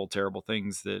terrible, terrible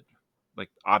things that, like,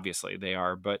 obviously they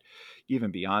are. But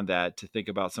even beyond that, to think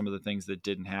about some of the things that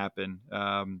didn't happen,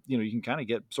 you can kind of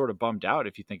get sort of bummed out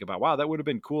if you think about, wow, that would have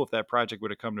been cool if that project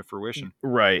would have come to fruition.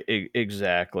 Right,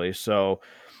 exactly. So,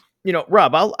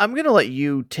 Rob, I'm going to let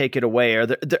you take it away. Are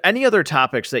there any other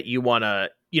topics that you want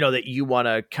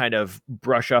to kind of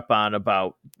brush up on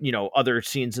about, other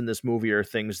scenes in this movie or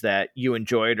things that you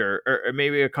enjoyed or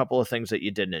maybe a couple of things that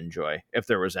you didn't enjoy, if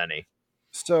there was any?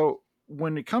 So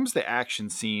when it comes to action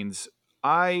scenes,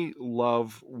 I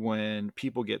love when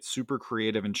people get super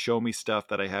creative and show me stuff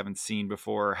that I haven't seen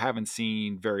before, or haven't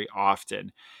seen very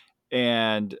often.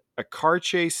 And a car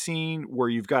chase scene where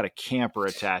you've got a camper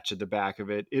attached at the back of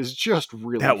it is just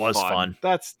really That was fun.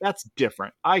 fun. That's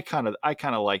different. I kind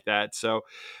of like that. So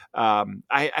I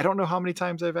don't know how many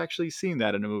times I've actually seen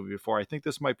that in a movie before. I think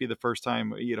this might be the first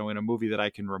time, in a movie that I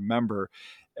can remember.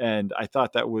 And I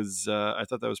thought that was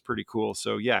pretty cool.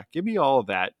 So yeah, give me all of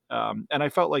that. And I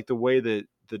felt like the way that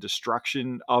the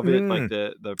destruction of it. Like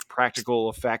the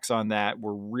practical effects on that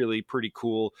were really pretty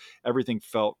cool. Everything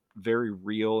felt very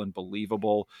real and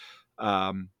believable.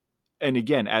 And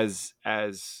again, as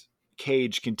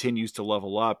Cage continues to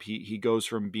level up, he goes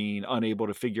from being unable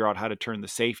to figure out how to turn the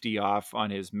safety off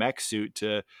on his mech suit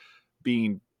to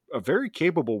being a very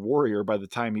capable warrior by the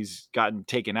time he's gotten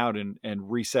taken out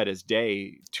and reset his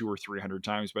day 200 or 300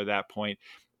 times by that point.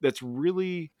 That's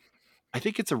really, I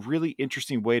think it's a really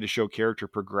interesting way to show character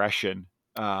progression,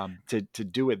 to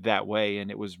do it that way.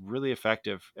 And it was really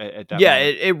effective at that Yeah,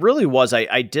 moment. it really was.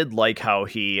 I did like how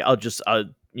I'll just,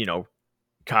 you know,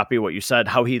 copy what you said,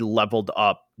 how he leveled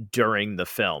up during the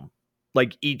film.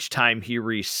 Like each time he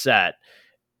reset,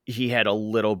 he had a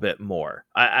little bit more.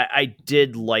 I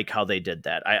did like how they did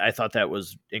that. I thought that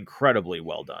was incredibly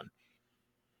well done.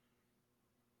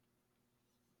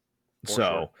 For So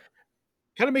sure.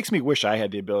 Kind of makes me wish I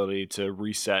had the ability to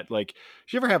reset. Like, do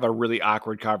you ever have a really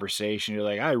awkward conversation? You're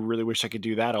like, I really wish I could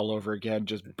do that all over again.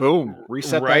 Just boom,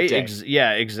 reset that right, day.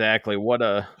 yeah, exactly. What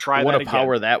a Try what that a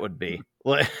power again. that would be.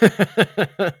 But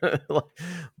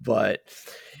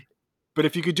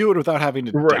if you could do it without having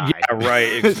to yeah, die,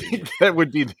 right. that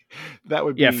would be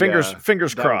Yeah, fingers that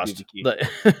would be crossed. the key.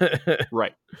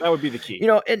 Right, that would be the key. You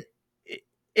know, and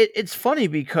it's funny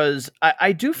because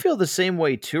I do feel the same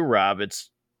way too, Rob. It's,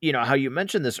 you know, how you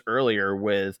mentioned this earlier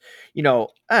with, you know,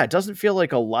 it doesn't feel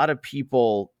like a lot of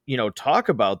people, you know, talk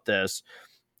about this,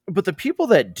 but the people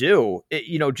that do,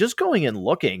 you know, just going and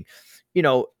looking, you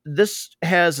know, this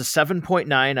has a 7.9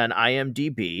 on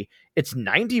IMDb. It's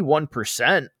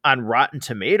 91% on Rotten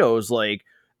Tomatoes. Like,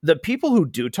 the people who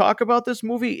do talk about this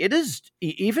movie, it is,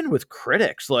 even with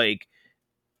critics, like,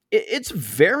 it's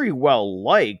very well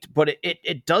liked, but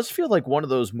it does feel like one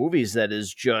of those movies that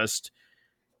is just,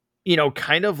 you know,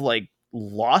 kind of like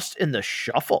lost in the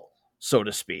shuffle, so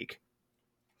to speak.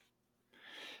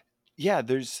 Yeah,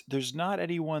 there's not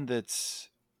anyone that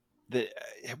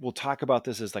will talk about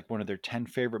this as like one of their 10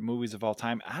 favorite movies of all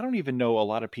time. I don't even know a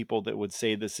lot of people that would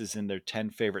say this is in their 10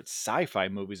 favorite sci-fi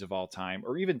movies of all time,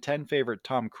 or even 10 favorite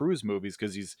Tom Cruise movies,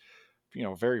 because he's, you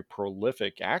know, a very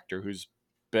prolific actor who's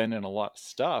been in a lot of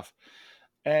stuff.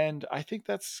 And I think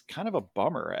that's kind of a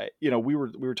bummer. You know, we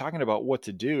were talking about what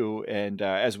to do, and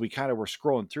as we kind of were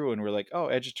scrolling through, and we're like, "Oh,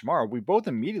 Edge of Tomorrow," we both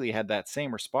immediately had that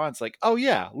same response, like, "Oh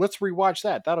yeah, let's rewatch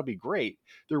that. That'll be great."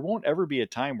 There won't ever be a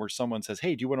time where someone says,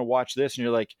 "Hey, do you want to watch this?" And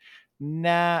you're like,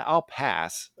 "Nah, I'll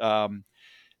pass."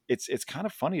 It's kind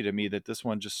of funny to me that this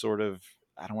one just sort of,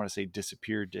 I don't want to say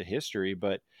disappeared to history,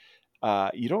 but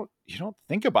you don't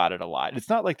think about it a lot. It's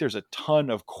not like there's a ton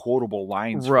of quotable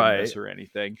lines from Right. this or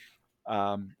anything.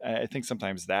 I think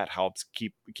sometimes that helps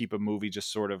keep a movie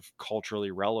just sort of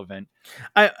culturally relevant.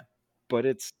 I But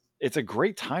it's a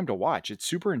great time to watch. It's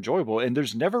super enjoyable, and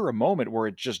there's never a moment where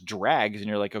it just drags and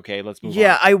you're like, okay, let's move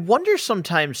Yeah, on. I wonder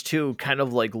sometimes too, kind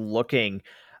of like looking,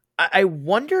 I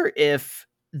wonder if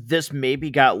this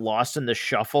maybe got lost in the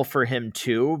shuffle for him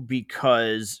too,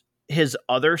 because his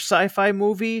other sci-fi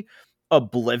movie,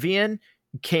 Oblivion,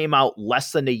 came out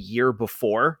less than a year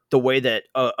before the way that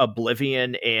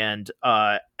Oblivion and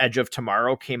Edge of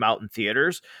Tomorrow came out in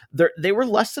theaters. They were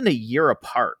less than a year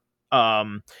apart.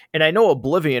 And I know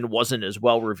Oblivion wasn't as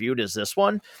well reviewed as this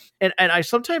one, and I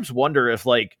sometimes wonder if,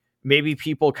 like, maybe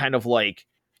people kind of like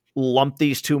lump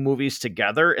these two movies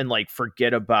together and like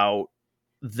forget about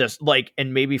this, like,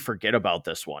 and maybe forget about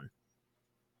this one.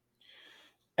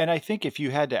 And I think if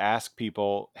you had to ask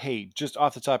people, hey, just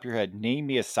off the top of your head, name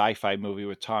me a sci-fi movie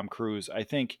with Tom Cruise, I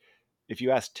think if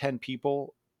you ask 10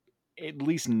 people, at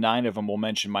least 9 of them will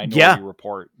mention Minority Yeah,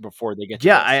 Report before they get to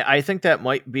yeah, this. I think that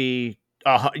might be.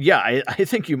 Yeah, I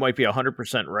think you might be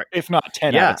 100% right. If not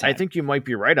 10 out Yeah, of I 10. think you might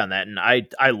be right on that, and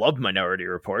I love Minority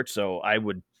Report, so I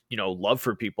would, you know, love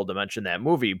for people to mention that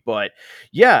movie. But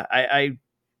yeah, I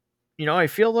you know, I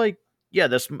feel like, yeah,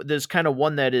 this kind of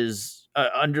one that is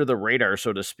under the radar,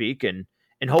 so to speak, and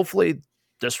hopefully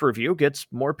this review gets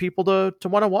more people to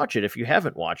want to watch it if you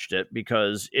haven't watched it,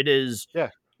 because it is. Yeah.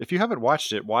 If you haven't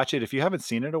watched it, watch it. If you haven't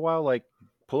seen it a while, like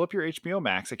pull up your HBO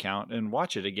Max account and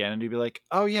watch it again, and you'll be like,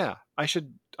 "Oh yeah, I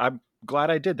should. I'm glad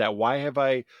I did that. Why have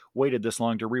I waited this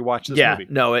long to rewatch this Yeah, movie?"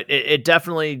 no, it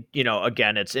definitely, you know,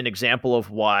 again, it's an example of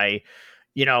why,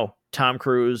 you know, Tom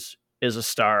Cruise is a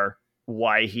star,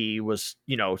 why he was,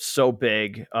 you know, so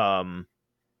big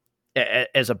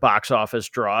as a box office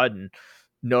draw, and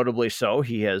notably so,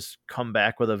 he has come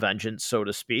back with a vengeance, so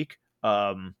to speak.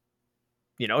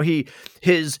 You know,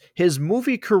 his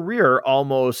movie career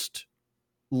almost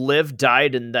lived,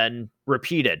 died, and then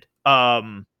repeated.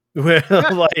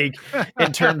 Like,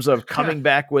 in terms of coming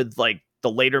back with like the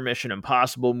later Mission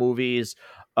Impossible movies,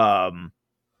 um,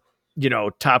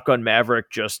 Top Gun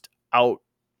Maverick just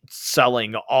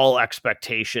outselling all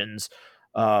expectations.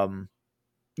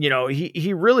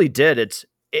 He really did.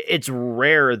 It's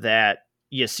rare that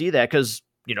you see that because,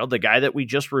 the guy that we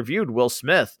just reviewed, Will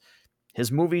Smith,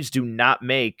 his movies do not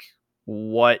make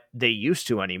what they used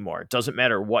to anymore. It doesn't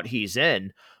matter what he's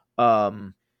in.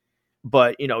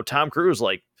 But Tom Cruise,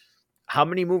 like, how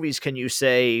many movies can you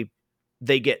say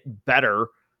they get better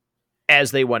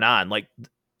as they went on? Like,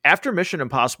 after Mission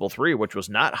Impossible 3, which was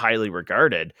not highly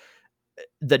regarded,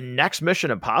 the next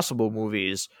Mission Impossible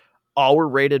movies all were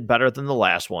rated better than the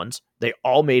last ones. They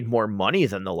all made more money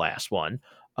than the last one.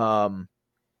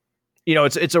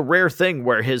 It's a rare thing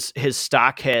where his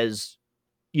stock has,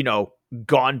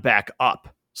 gone back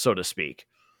up, so to speak.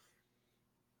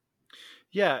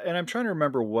 Yeah, and I'm trying to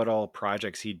remember what all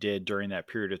projects he did during that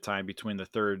period of time between the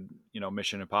third,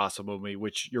 Mission Impossible movie,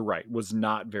 which you're right, was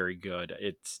not very good.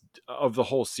 It's of the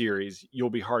whole series, you'll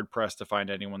be hard pressed to find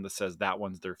anyone that says that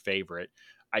one's their favorite.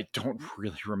 I don't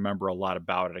really remember a lot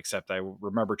about it, except I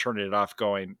remember turning it off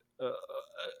going,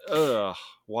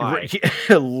 why?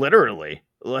 Literally.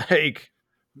 Like,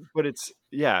 but it's,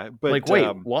 yeah, but like,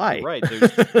 wait, why? You're right.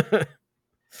 There's,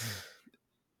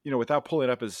 without pulling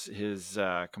up his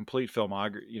complete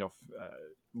filmography,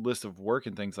 list of work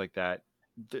and things like that,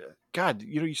 God,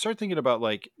 you start thinking about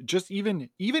like just even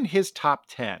his top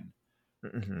 10,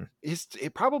 mm-hmm.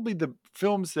 Probably the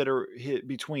films that are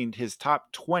between his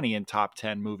top 20 and top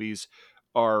 10 movies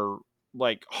are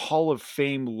like Hall of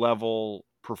Fame level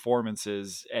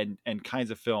performances and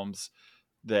kinds of films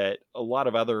that a lot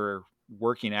of other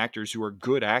working actors who are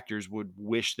good actors would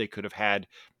wish they could have had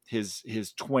his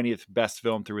 20th best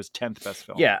film through his 10th best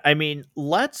film. Yeah, I mean,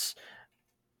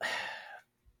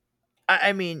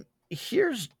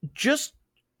 here's just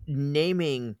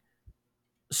naming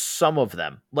some of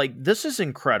them. Like, this is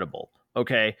incredible.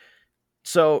 Okay.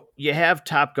 So you have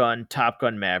Top Gun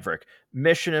Maverick,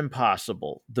 Mission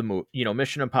Impossible,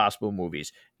 Mission Impossible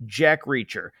movies, Jack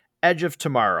Reacher, Edge of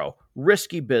Tomorrow,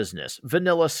 Risky Business,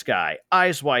 Vanilla Sky,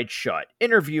 Eyes Wide Shut,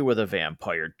 Interview with a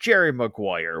Vampire, Jerry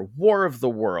Maguire, War of the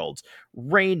Worlds,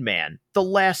 Rain Man, The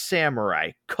Last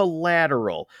Samurai,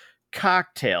 Collateral,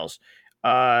 Cocktails,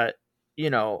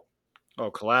 Oh,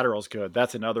 Collateral's good.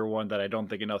 That's another one that I don't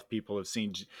think enough people have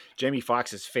seen. Jamie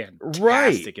Foxx is fantastic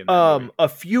right. in that movie. A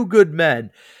Few Good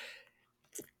Men.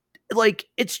 Like,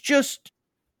 it's just,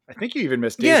 I think you even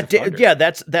missed Days of Thunder. Yeah,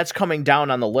 that's coming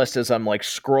down on the list as I'm like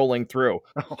scrolling through.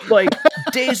 Like,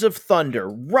 Days of Thunder,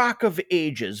 Rock of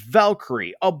Ages,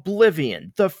 Valkyrie,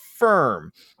 Oblivion, The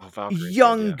Firm,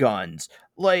 Young Guns.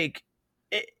 Like,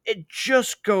 it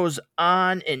just goes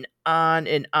on and on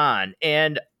and on.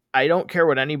 And I don't care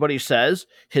what anybody says,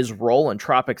 his role in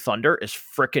Tropic Thunder is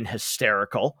freaking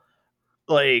hysterical.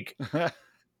 Like,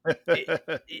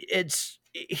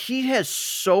 he has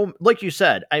so, like you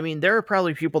said, I mean, there are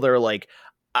probably people that are like,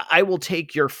 I will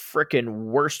take your freaking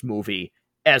worst movie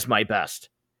as my best,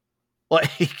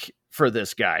 like, for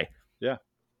this guy. Yeah.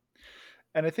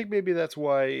 And I think maybe that's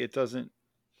why it doesn't.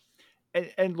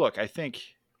 And look, I think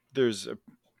there's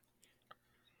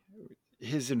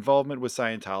his involvement with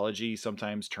Scientology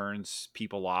sometimes turns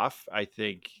people off. I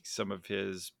think some of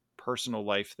his personal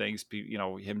life things,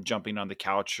 him jumping on the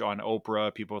couch on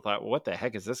Oprah, people thought, well, what the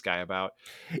heck is this guy about?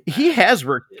 He has,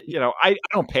 I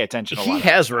don't pay attention a lot. He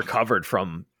has recovered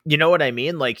from, you know what I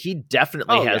mean? Like, he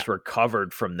definitely has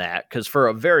recovered from that, because for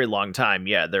a very long time,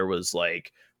 there was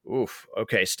like, oof,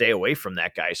 okay, stay away from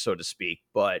that guy, so to speak.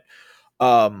 But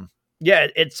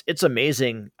it's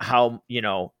amazing how,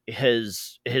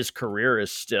 his career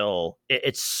is still,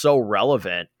 it's so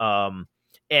relevant.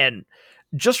 And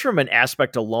just from an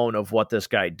aspect alone of what this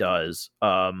guy does,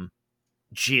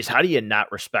 geez, how do you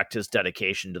not respect his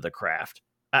dedication to the craft?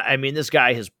 I mean, this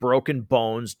guy has broken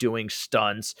bones doing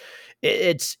stunts.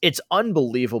 It's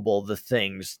unbelievable the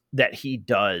things that he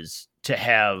does to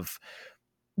have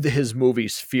his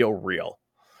movies feel real.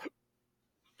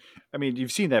 I mean,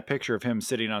 you've seen that picture of him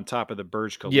sitting on top of the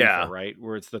Burj Khalifa, right?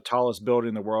 Where it's the tallest building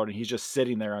in the world, and he's just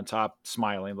sitting there on top,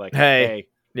 smiling like, "Hey."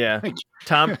 Yeah,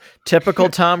 typical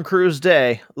Tom Cruise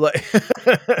day. Like,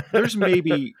 there's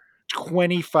maybe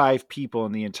 25 people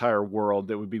in the entire world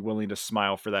that would be willing to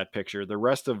smile for that picture. The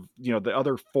rest of, the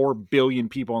other 4 billion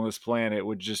people on this planet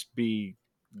would just be,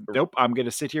 nope, I'm going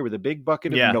to sit here with a big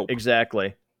bucket of nope.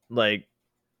 Exactly. Like,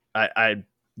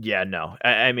 no.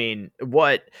 I mean,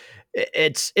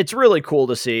 it's really cool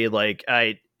to see. Like,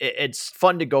 it's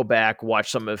fun to go back, watch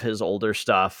some of his older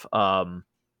stuff, and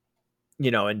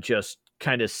just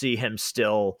kind of see him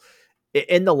still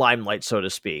in the limelight, so to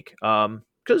speak.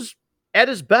 Because at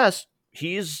his best,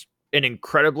 he's an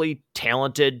incredibly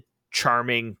talented,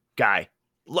 charming guy.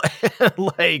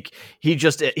 Like he's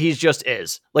just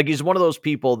is. Like he's one of those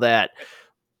people that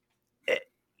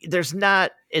there's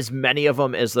not as many of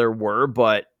them as there were,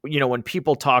 but when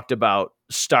people talked about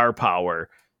star power,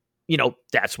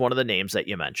 that's one of the names that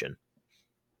you mentioned.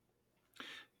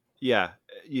 Yeah,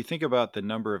 you think about the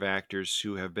number of actors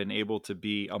who have been able to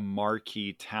be a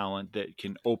marquee talent that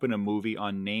can open a movie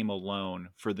on name alone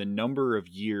for the number of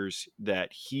years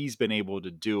that he's been able to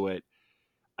do it.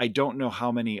 I don't know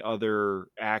how many other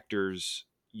actors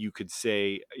you could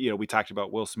say, we talked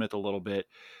about Will Smith a little bit.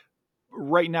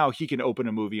 Right now, he can open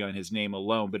a movie on his name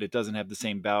alone, but it doesn't have the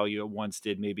same value it once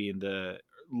did, maybe in the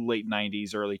late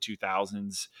 90s, early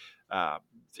 2000s. Uh,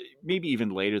 Maybe even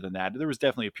later than that. There was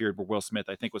definitely a period where Will Smith,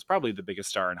 I think, was probably the biggest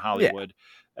star in Yeah. Hollywood,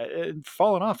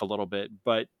 fallen off a little bit.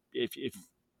 But if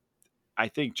I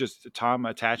think just Tom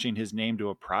attaching his name to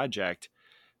a project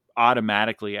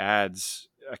automatically adds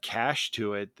a cash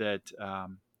to it that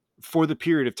for the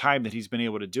period of time that he's been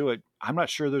able to do it, I'm not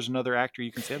sure there's another actor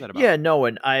you can say that about. Yeah, no,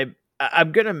 and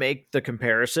I'm gonna make the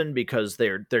comparison because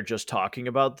they're just talking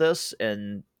about this,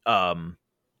 and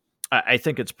I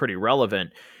think it's pretty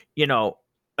relevant. You know,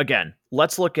 Again,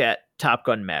 let's look at Top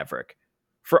Gun Maverick.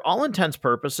 For all intents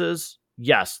purposes,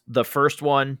 yes, the first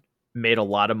one made a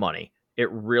lot of money. It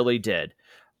really did.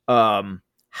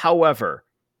 However,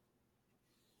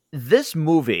 this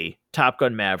movie, Top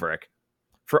Gun Maverick,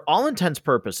 for all intents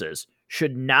purposes,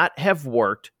 should not have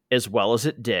worked as well as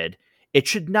it did. It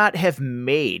should not have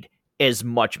made as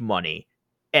much money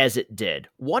as it did.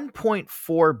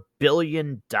 $1.4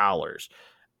 billion.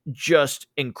 Just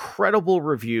incredible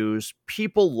reviews.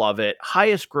 People love it.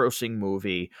 Highest grossing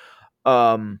movie.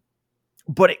 Um,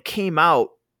 but it came out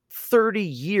 30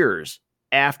 years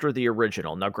after the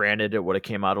original. Now, granted, it would have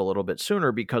came out a little bit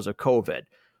sooner because of COVID.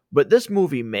 But this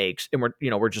movie makes, and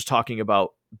we're just talking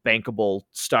about bankable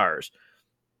stars.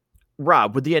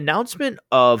 Rob, with the announcement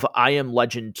of I Am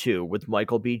Legend 2 with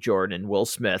Michael B. Jordan and Will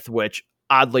Smith, which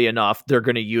oddly enough, they're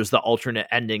going to use the alternate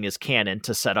ending as canon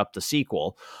to set up the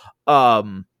sequel.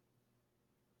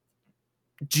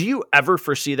 Do you ever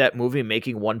foresee that movie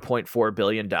making $1.4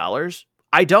 billion?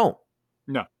 I don't.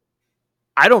 No,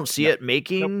 I don't see no, it nope.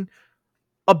 making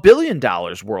 $1 billion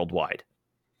worldwide.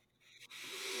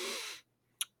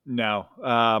 No,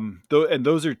 and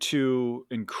those are two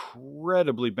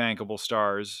incredibly bankable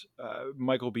stars.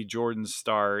 Michael B. Jordan's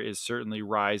star is certainly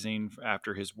rising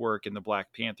after his work in the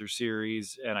Black Panther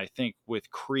series, and I think with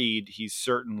Creed, he's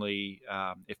certainly,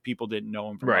 if people didn't know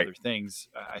him from Right. other things,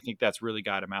 I think that's really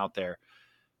got him out there.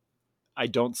 I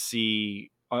don't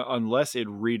see unless it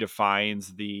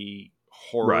redefines the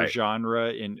horror Right.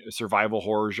 genre in survival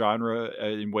horror genre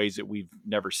in ways that we've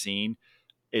never seen.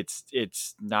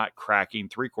 It's not cracking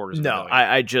 3/4 of a No,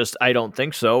 billion. I don't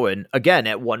think so. And again,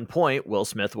 at one point, Will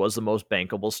Smith was the most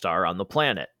bankable star on the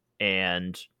planet.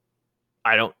 And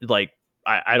I don't like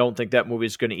I don't think that movie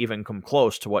is going to even come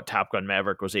close to what Top Gun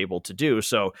Maverick was able to do.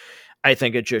 So I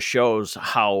think it just shows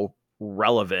how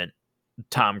relevant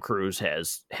Tom Cruise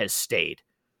has stayed.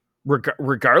 Yep.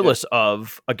 Regardless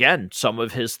of again some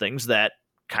of his things that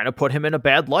kind of put him in a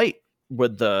bad light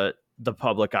with the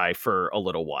public eye for a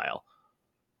little while.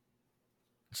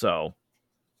 So,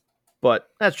 but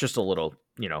that's just a little,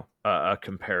 a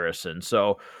comparison.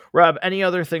 So, Rob, any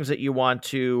other things that you want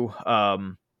to,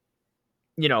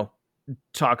 you know,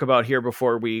 talk about here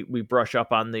before we brush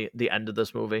up on the end of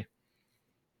this movie?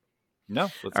 No,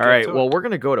 let's All get right. to it. Well, we're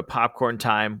gonna go to popcorn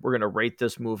time. We're gonna rate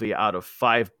this movie out of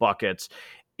 5 buckets,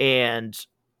 and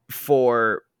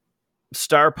for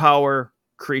star power,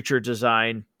 creature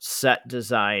design, set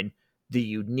design, the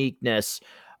uniqueness,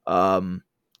 um,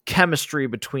 chemistry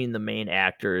between the main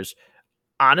actors.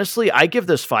 Honestly, I give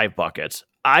this 5 buckets.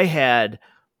 I had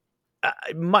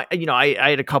I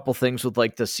had a couple things with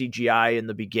like the CGI in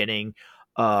the beginning.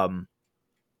 Um,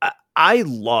 I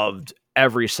loved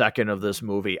every second of this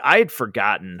movie. I had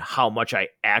forgotten how much I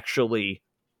actually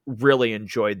really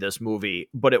enjoyed this movie,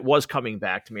 but it was coming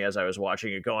back to me as I was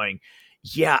watching it going,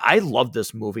 yeah, I loved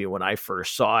this movie when I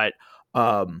first saw it.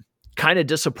 Kind of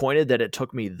disappointed that it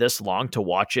took me this long to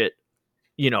watch it,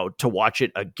 to watch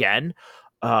it again.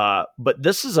 But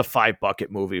this is a 5 bucket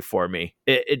movie for me.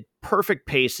 It perfect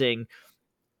pacing,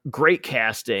 great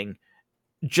casting,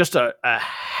 just a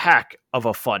heck of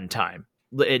a fun time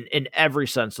in every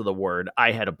sense of the word.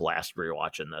 I had a blast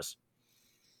rewatching this.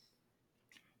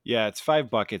 Yeah, it's 5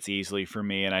 buckets easily for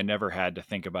me, and I never had to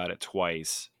think about it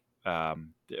twice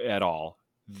at all.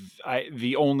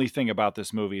 The only thing about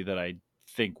this movie that I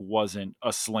think wasn't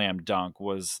a slam dunk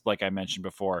was, like I mentioned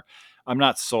before, I'm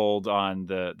not sold on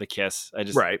the kiss.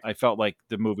 Right. I felt like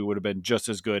the movie would have been just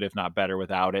as good, if not better,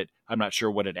 without it. I'm not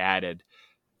sure what it added.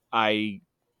 I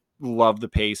love the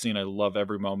pacing. I love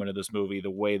every moment of this movie,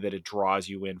 the way that it draws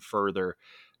you in further.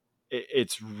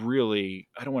 It's really,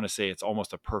 I don't want to say it's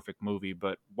almost a perfect movie,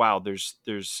 but wow,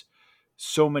 there's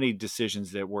so many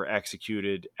decisions that were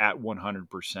executed at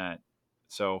 100%.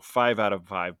 So 5 out of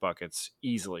 5 buckets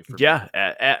easily for me. Yeah,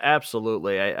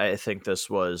 absolutely. I think this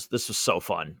was so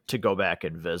fun to go back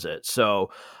and visit. So,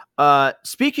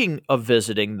 speaking of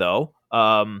visiting, though,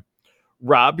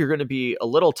 Rob, you're going to be a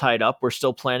little tied up. We're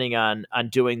still planning on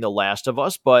doing The Last of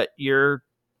Us, but you're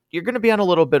going to be on a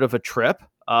little bit of a trip.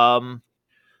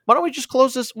 Why don't we just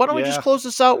close this? Why don't we just Yeah. close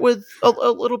this out with a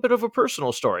little bit of a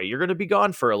personal story? You're going to be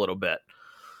gone for a little bit.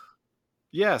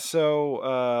 Yeah,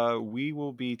 so we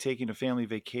will be taking a family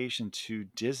vacation to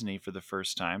Disney for the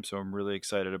first time, so I'm really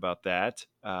excited about that.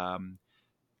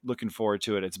 Looking forward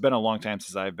to it. It's been a long time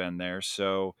since I've been there,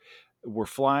 so we're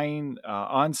flying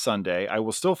on Sunday. I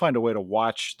will still find a way to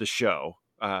watch the show.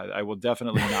 I will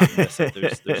definitely not miss it.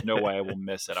 There's no way I will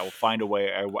miss it. I will find a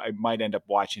way. I might end up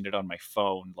watching it on my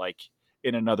phone, like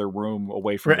in another room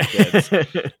away from the kids.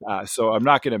 Right. So I'm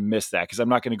not going to miss that because I'm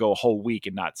not going to go a whole week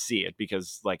and not see it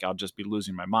because like I'll just be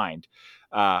losing my mind.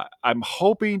 I'm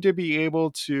hoping to be able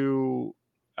to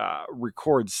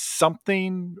record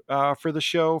something for the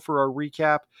show for our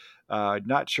recap.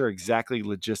 Not sure exactly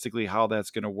logistically how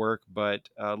that's going to work, but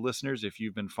listeners, if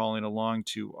you've been following along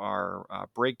to our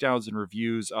breakdowns and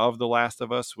reviews of The Last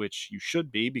of Us, which you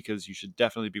should be because you should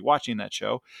definitely be watching that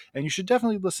show, and you should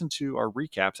definitely listen to our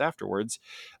recaps afterwards.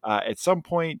 At some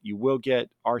point, you will get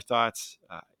our thoughts.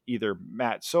 Either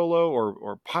Matt solo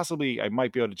or possibly I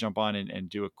might be able to jump on and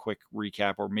do a quick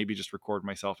recap or maybe just record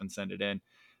myself and send it in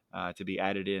to be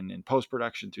added in post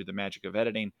production through the magic of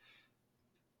editing.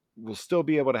 We'll still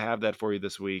be able to have that for you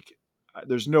this week.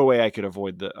 There's no way I could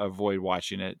avoid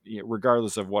watching it,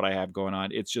 regardless of what I have going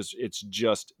on. It's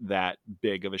just that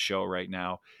big of a show right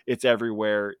now. It's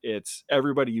everywhere. It's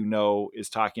everybody is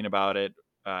talking about it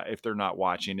if they're not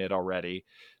watching it already.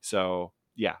 So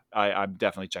yeah, I'm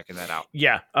definitely checking that out.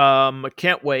 Yeah,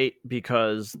 can't wait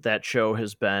because that show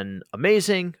has been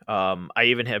amazing. I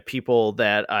even have people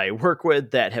that I work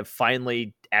with that have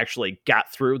finally actually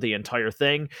got through the entire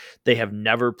thing. They have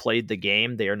never played the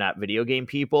game. They are not video game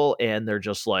people, and they're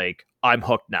just like, I'm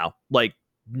hooked now. Like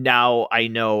now, I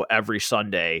know every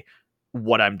Sunday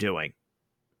what I'm doing.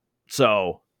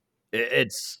 So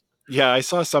it's Yeah, I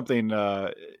saw something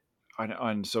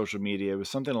on social media. It was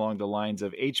something along the lines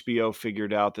of HBO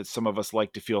figured out that some of us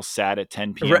like to feel sad at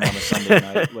 10 p.m. on a Sunday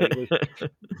night lately. right.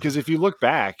 Because if you look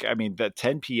back, I mean, that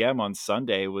 10 p.m. on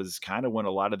Sunday was kind of when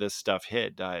a lot of this stuff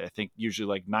hit. I think usually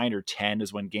like 9 or 10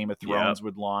 is when Game of Yep. Thrones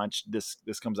would launch. This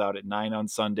comes out at 9 on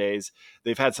Sundays.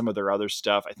 They've had some of their other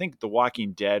stuff. I think The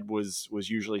Walking Dead was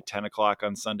usually 10 o'clock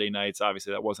on Sunday nights.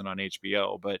 Obviously, that wasn't on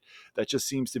HBO, but that just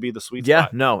seems to be the sweet Yeah,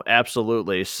 spot. no,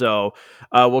 absolutely. So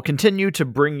we'll continue to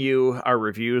bring you our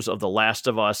reviews of The Last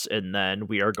of Us, and then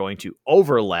we are going to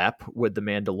overlap with The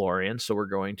Mandalorian. So we're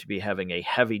going to be having a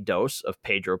heavy dose of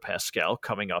Pedro Pascal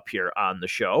coming up here on the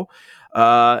show.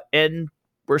 And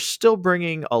we're still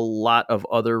bringing a lot of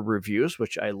other reviews,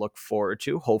 which I look forward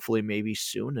to. Hopefully, maybe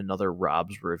soon, another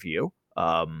Rob's review.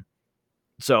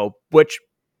 Which,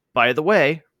 by the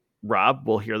way, Rob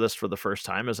will hear this for the first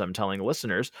time as I'm telling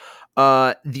listeners.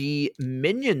 The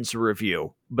Minions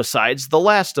review, besides The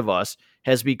Last of Us,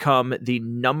 has become the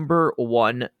number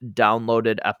one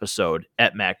downloaded episode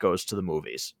at Matt Goes to the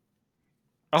Movies.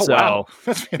 Oh So wow,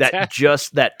 that's that fantastic.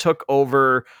 just that took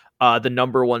over the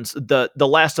number ones. The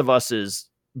Last of Us is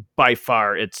by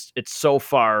far it's so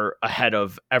far ahead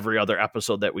of every other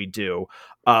episode that we do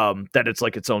that it's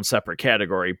like its own separate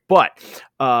category. But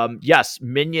yes,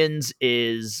 Minions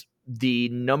is the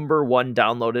number one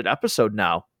downloaded episode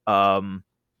now.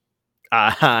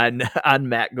 On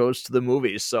Matt Goes to the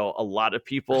Movies. So a lot of That's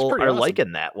people pretty are awesome.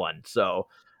 liking that one. So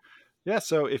Yeah,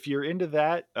 so if you're into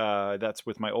that, that's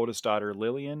with my oldest daughter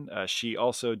Lillian. She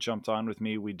also jumped on with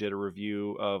me. We did a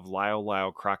review of Lyle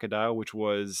Lyle Crocodile, which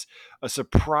was a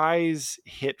surprise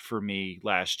hit for me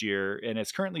last year, and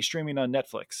it's currently streaming on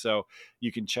Netflix. So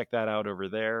you can check that out over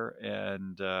there.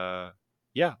 And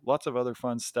yeah, lots of other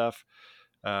fun stuff.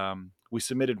 We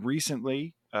submitted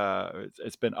recently.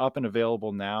 It's been up and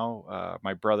available now.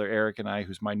 My brother Eric and I,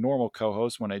 who's my normal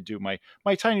co-host when I do my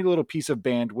tiny little piece of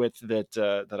bandwidth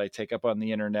that I take up on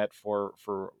the internet for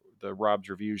the Rob's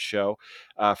Reviews show,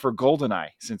 for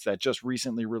GoldenEye, since that just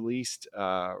recently released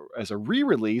as a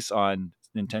re-release on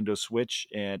Nintendo Switch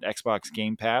and Xbox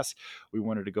Game Pass. We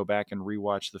wanted to go back and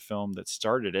rewatch the film that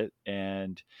started it,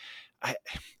 and I,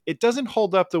 it doesn't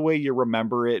hold up the way you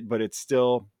remember it, but it's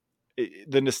still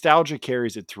the nostalgia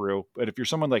carries it through. But if you're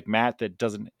someone like Matt that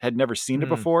had never seen it Mm.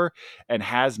 before and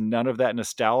has none of that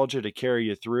nostalgia to carry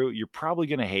you through, you're probably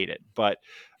going to hate it. But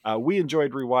we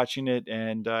enjoyed rewatching it,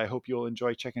 and I hope you'll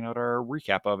enjoy checking out our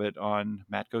recap of it on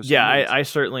Matt Goes to the Yeah, Movies. I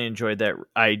certainly enjoyed that.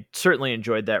 I certainly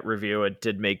enjoyed that review. It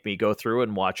did make me go through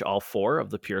and watch all 4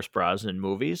 of the Pierce Brosnan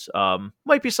movies.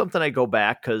 Might be something I go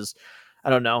back because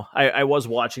I don't know. I was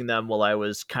watching them while I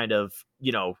was kind of,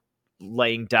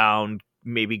 laying down,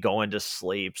 maybe going to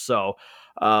sleep. So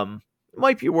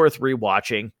might be worth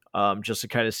rewatching just to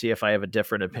kind of see if I have a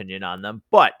different opinion on them.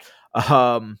 But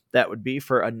that would be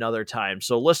for another time.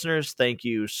 So, listeners, thank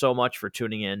you so much for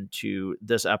tuning in to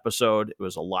this episode. It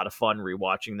was a lot of fun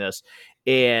rewatching this.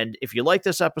 And if you like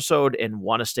this episode and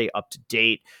want to stay up to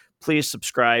date, please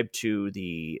subscribe to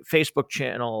the Facebook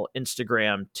channel,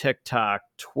 Instagram, TikTok,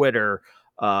 Twitter.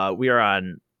 We are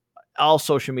on all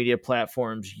social media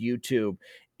platforms, YouTube,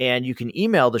 and you can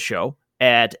email the show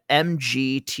at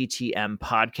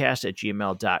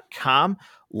mgttmpodcast@gmail.com.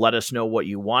 Let us know what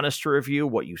you want us to review,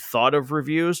 what you thought of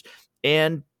reviews,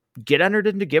 and get entered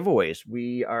into giveaways.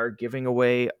 We are giving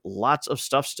away lots of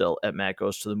stuff still at Matt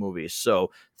Goes to the Movies.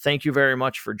 So thank you very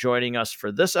much for joining us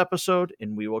for this episode,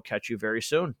 and we will catch you very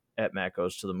soon at Matt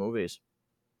Goes to the Movies.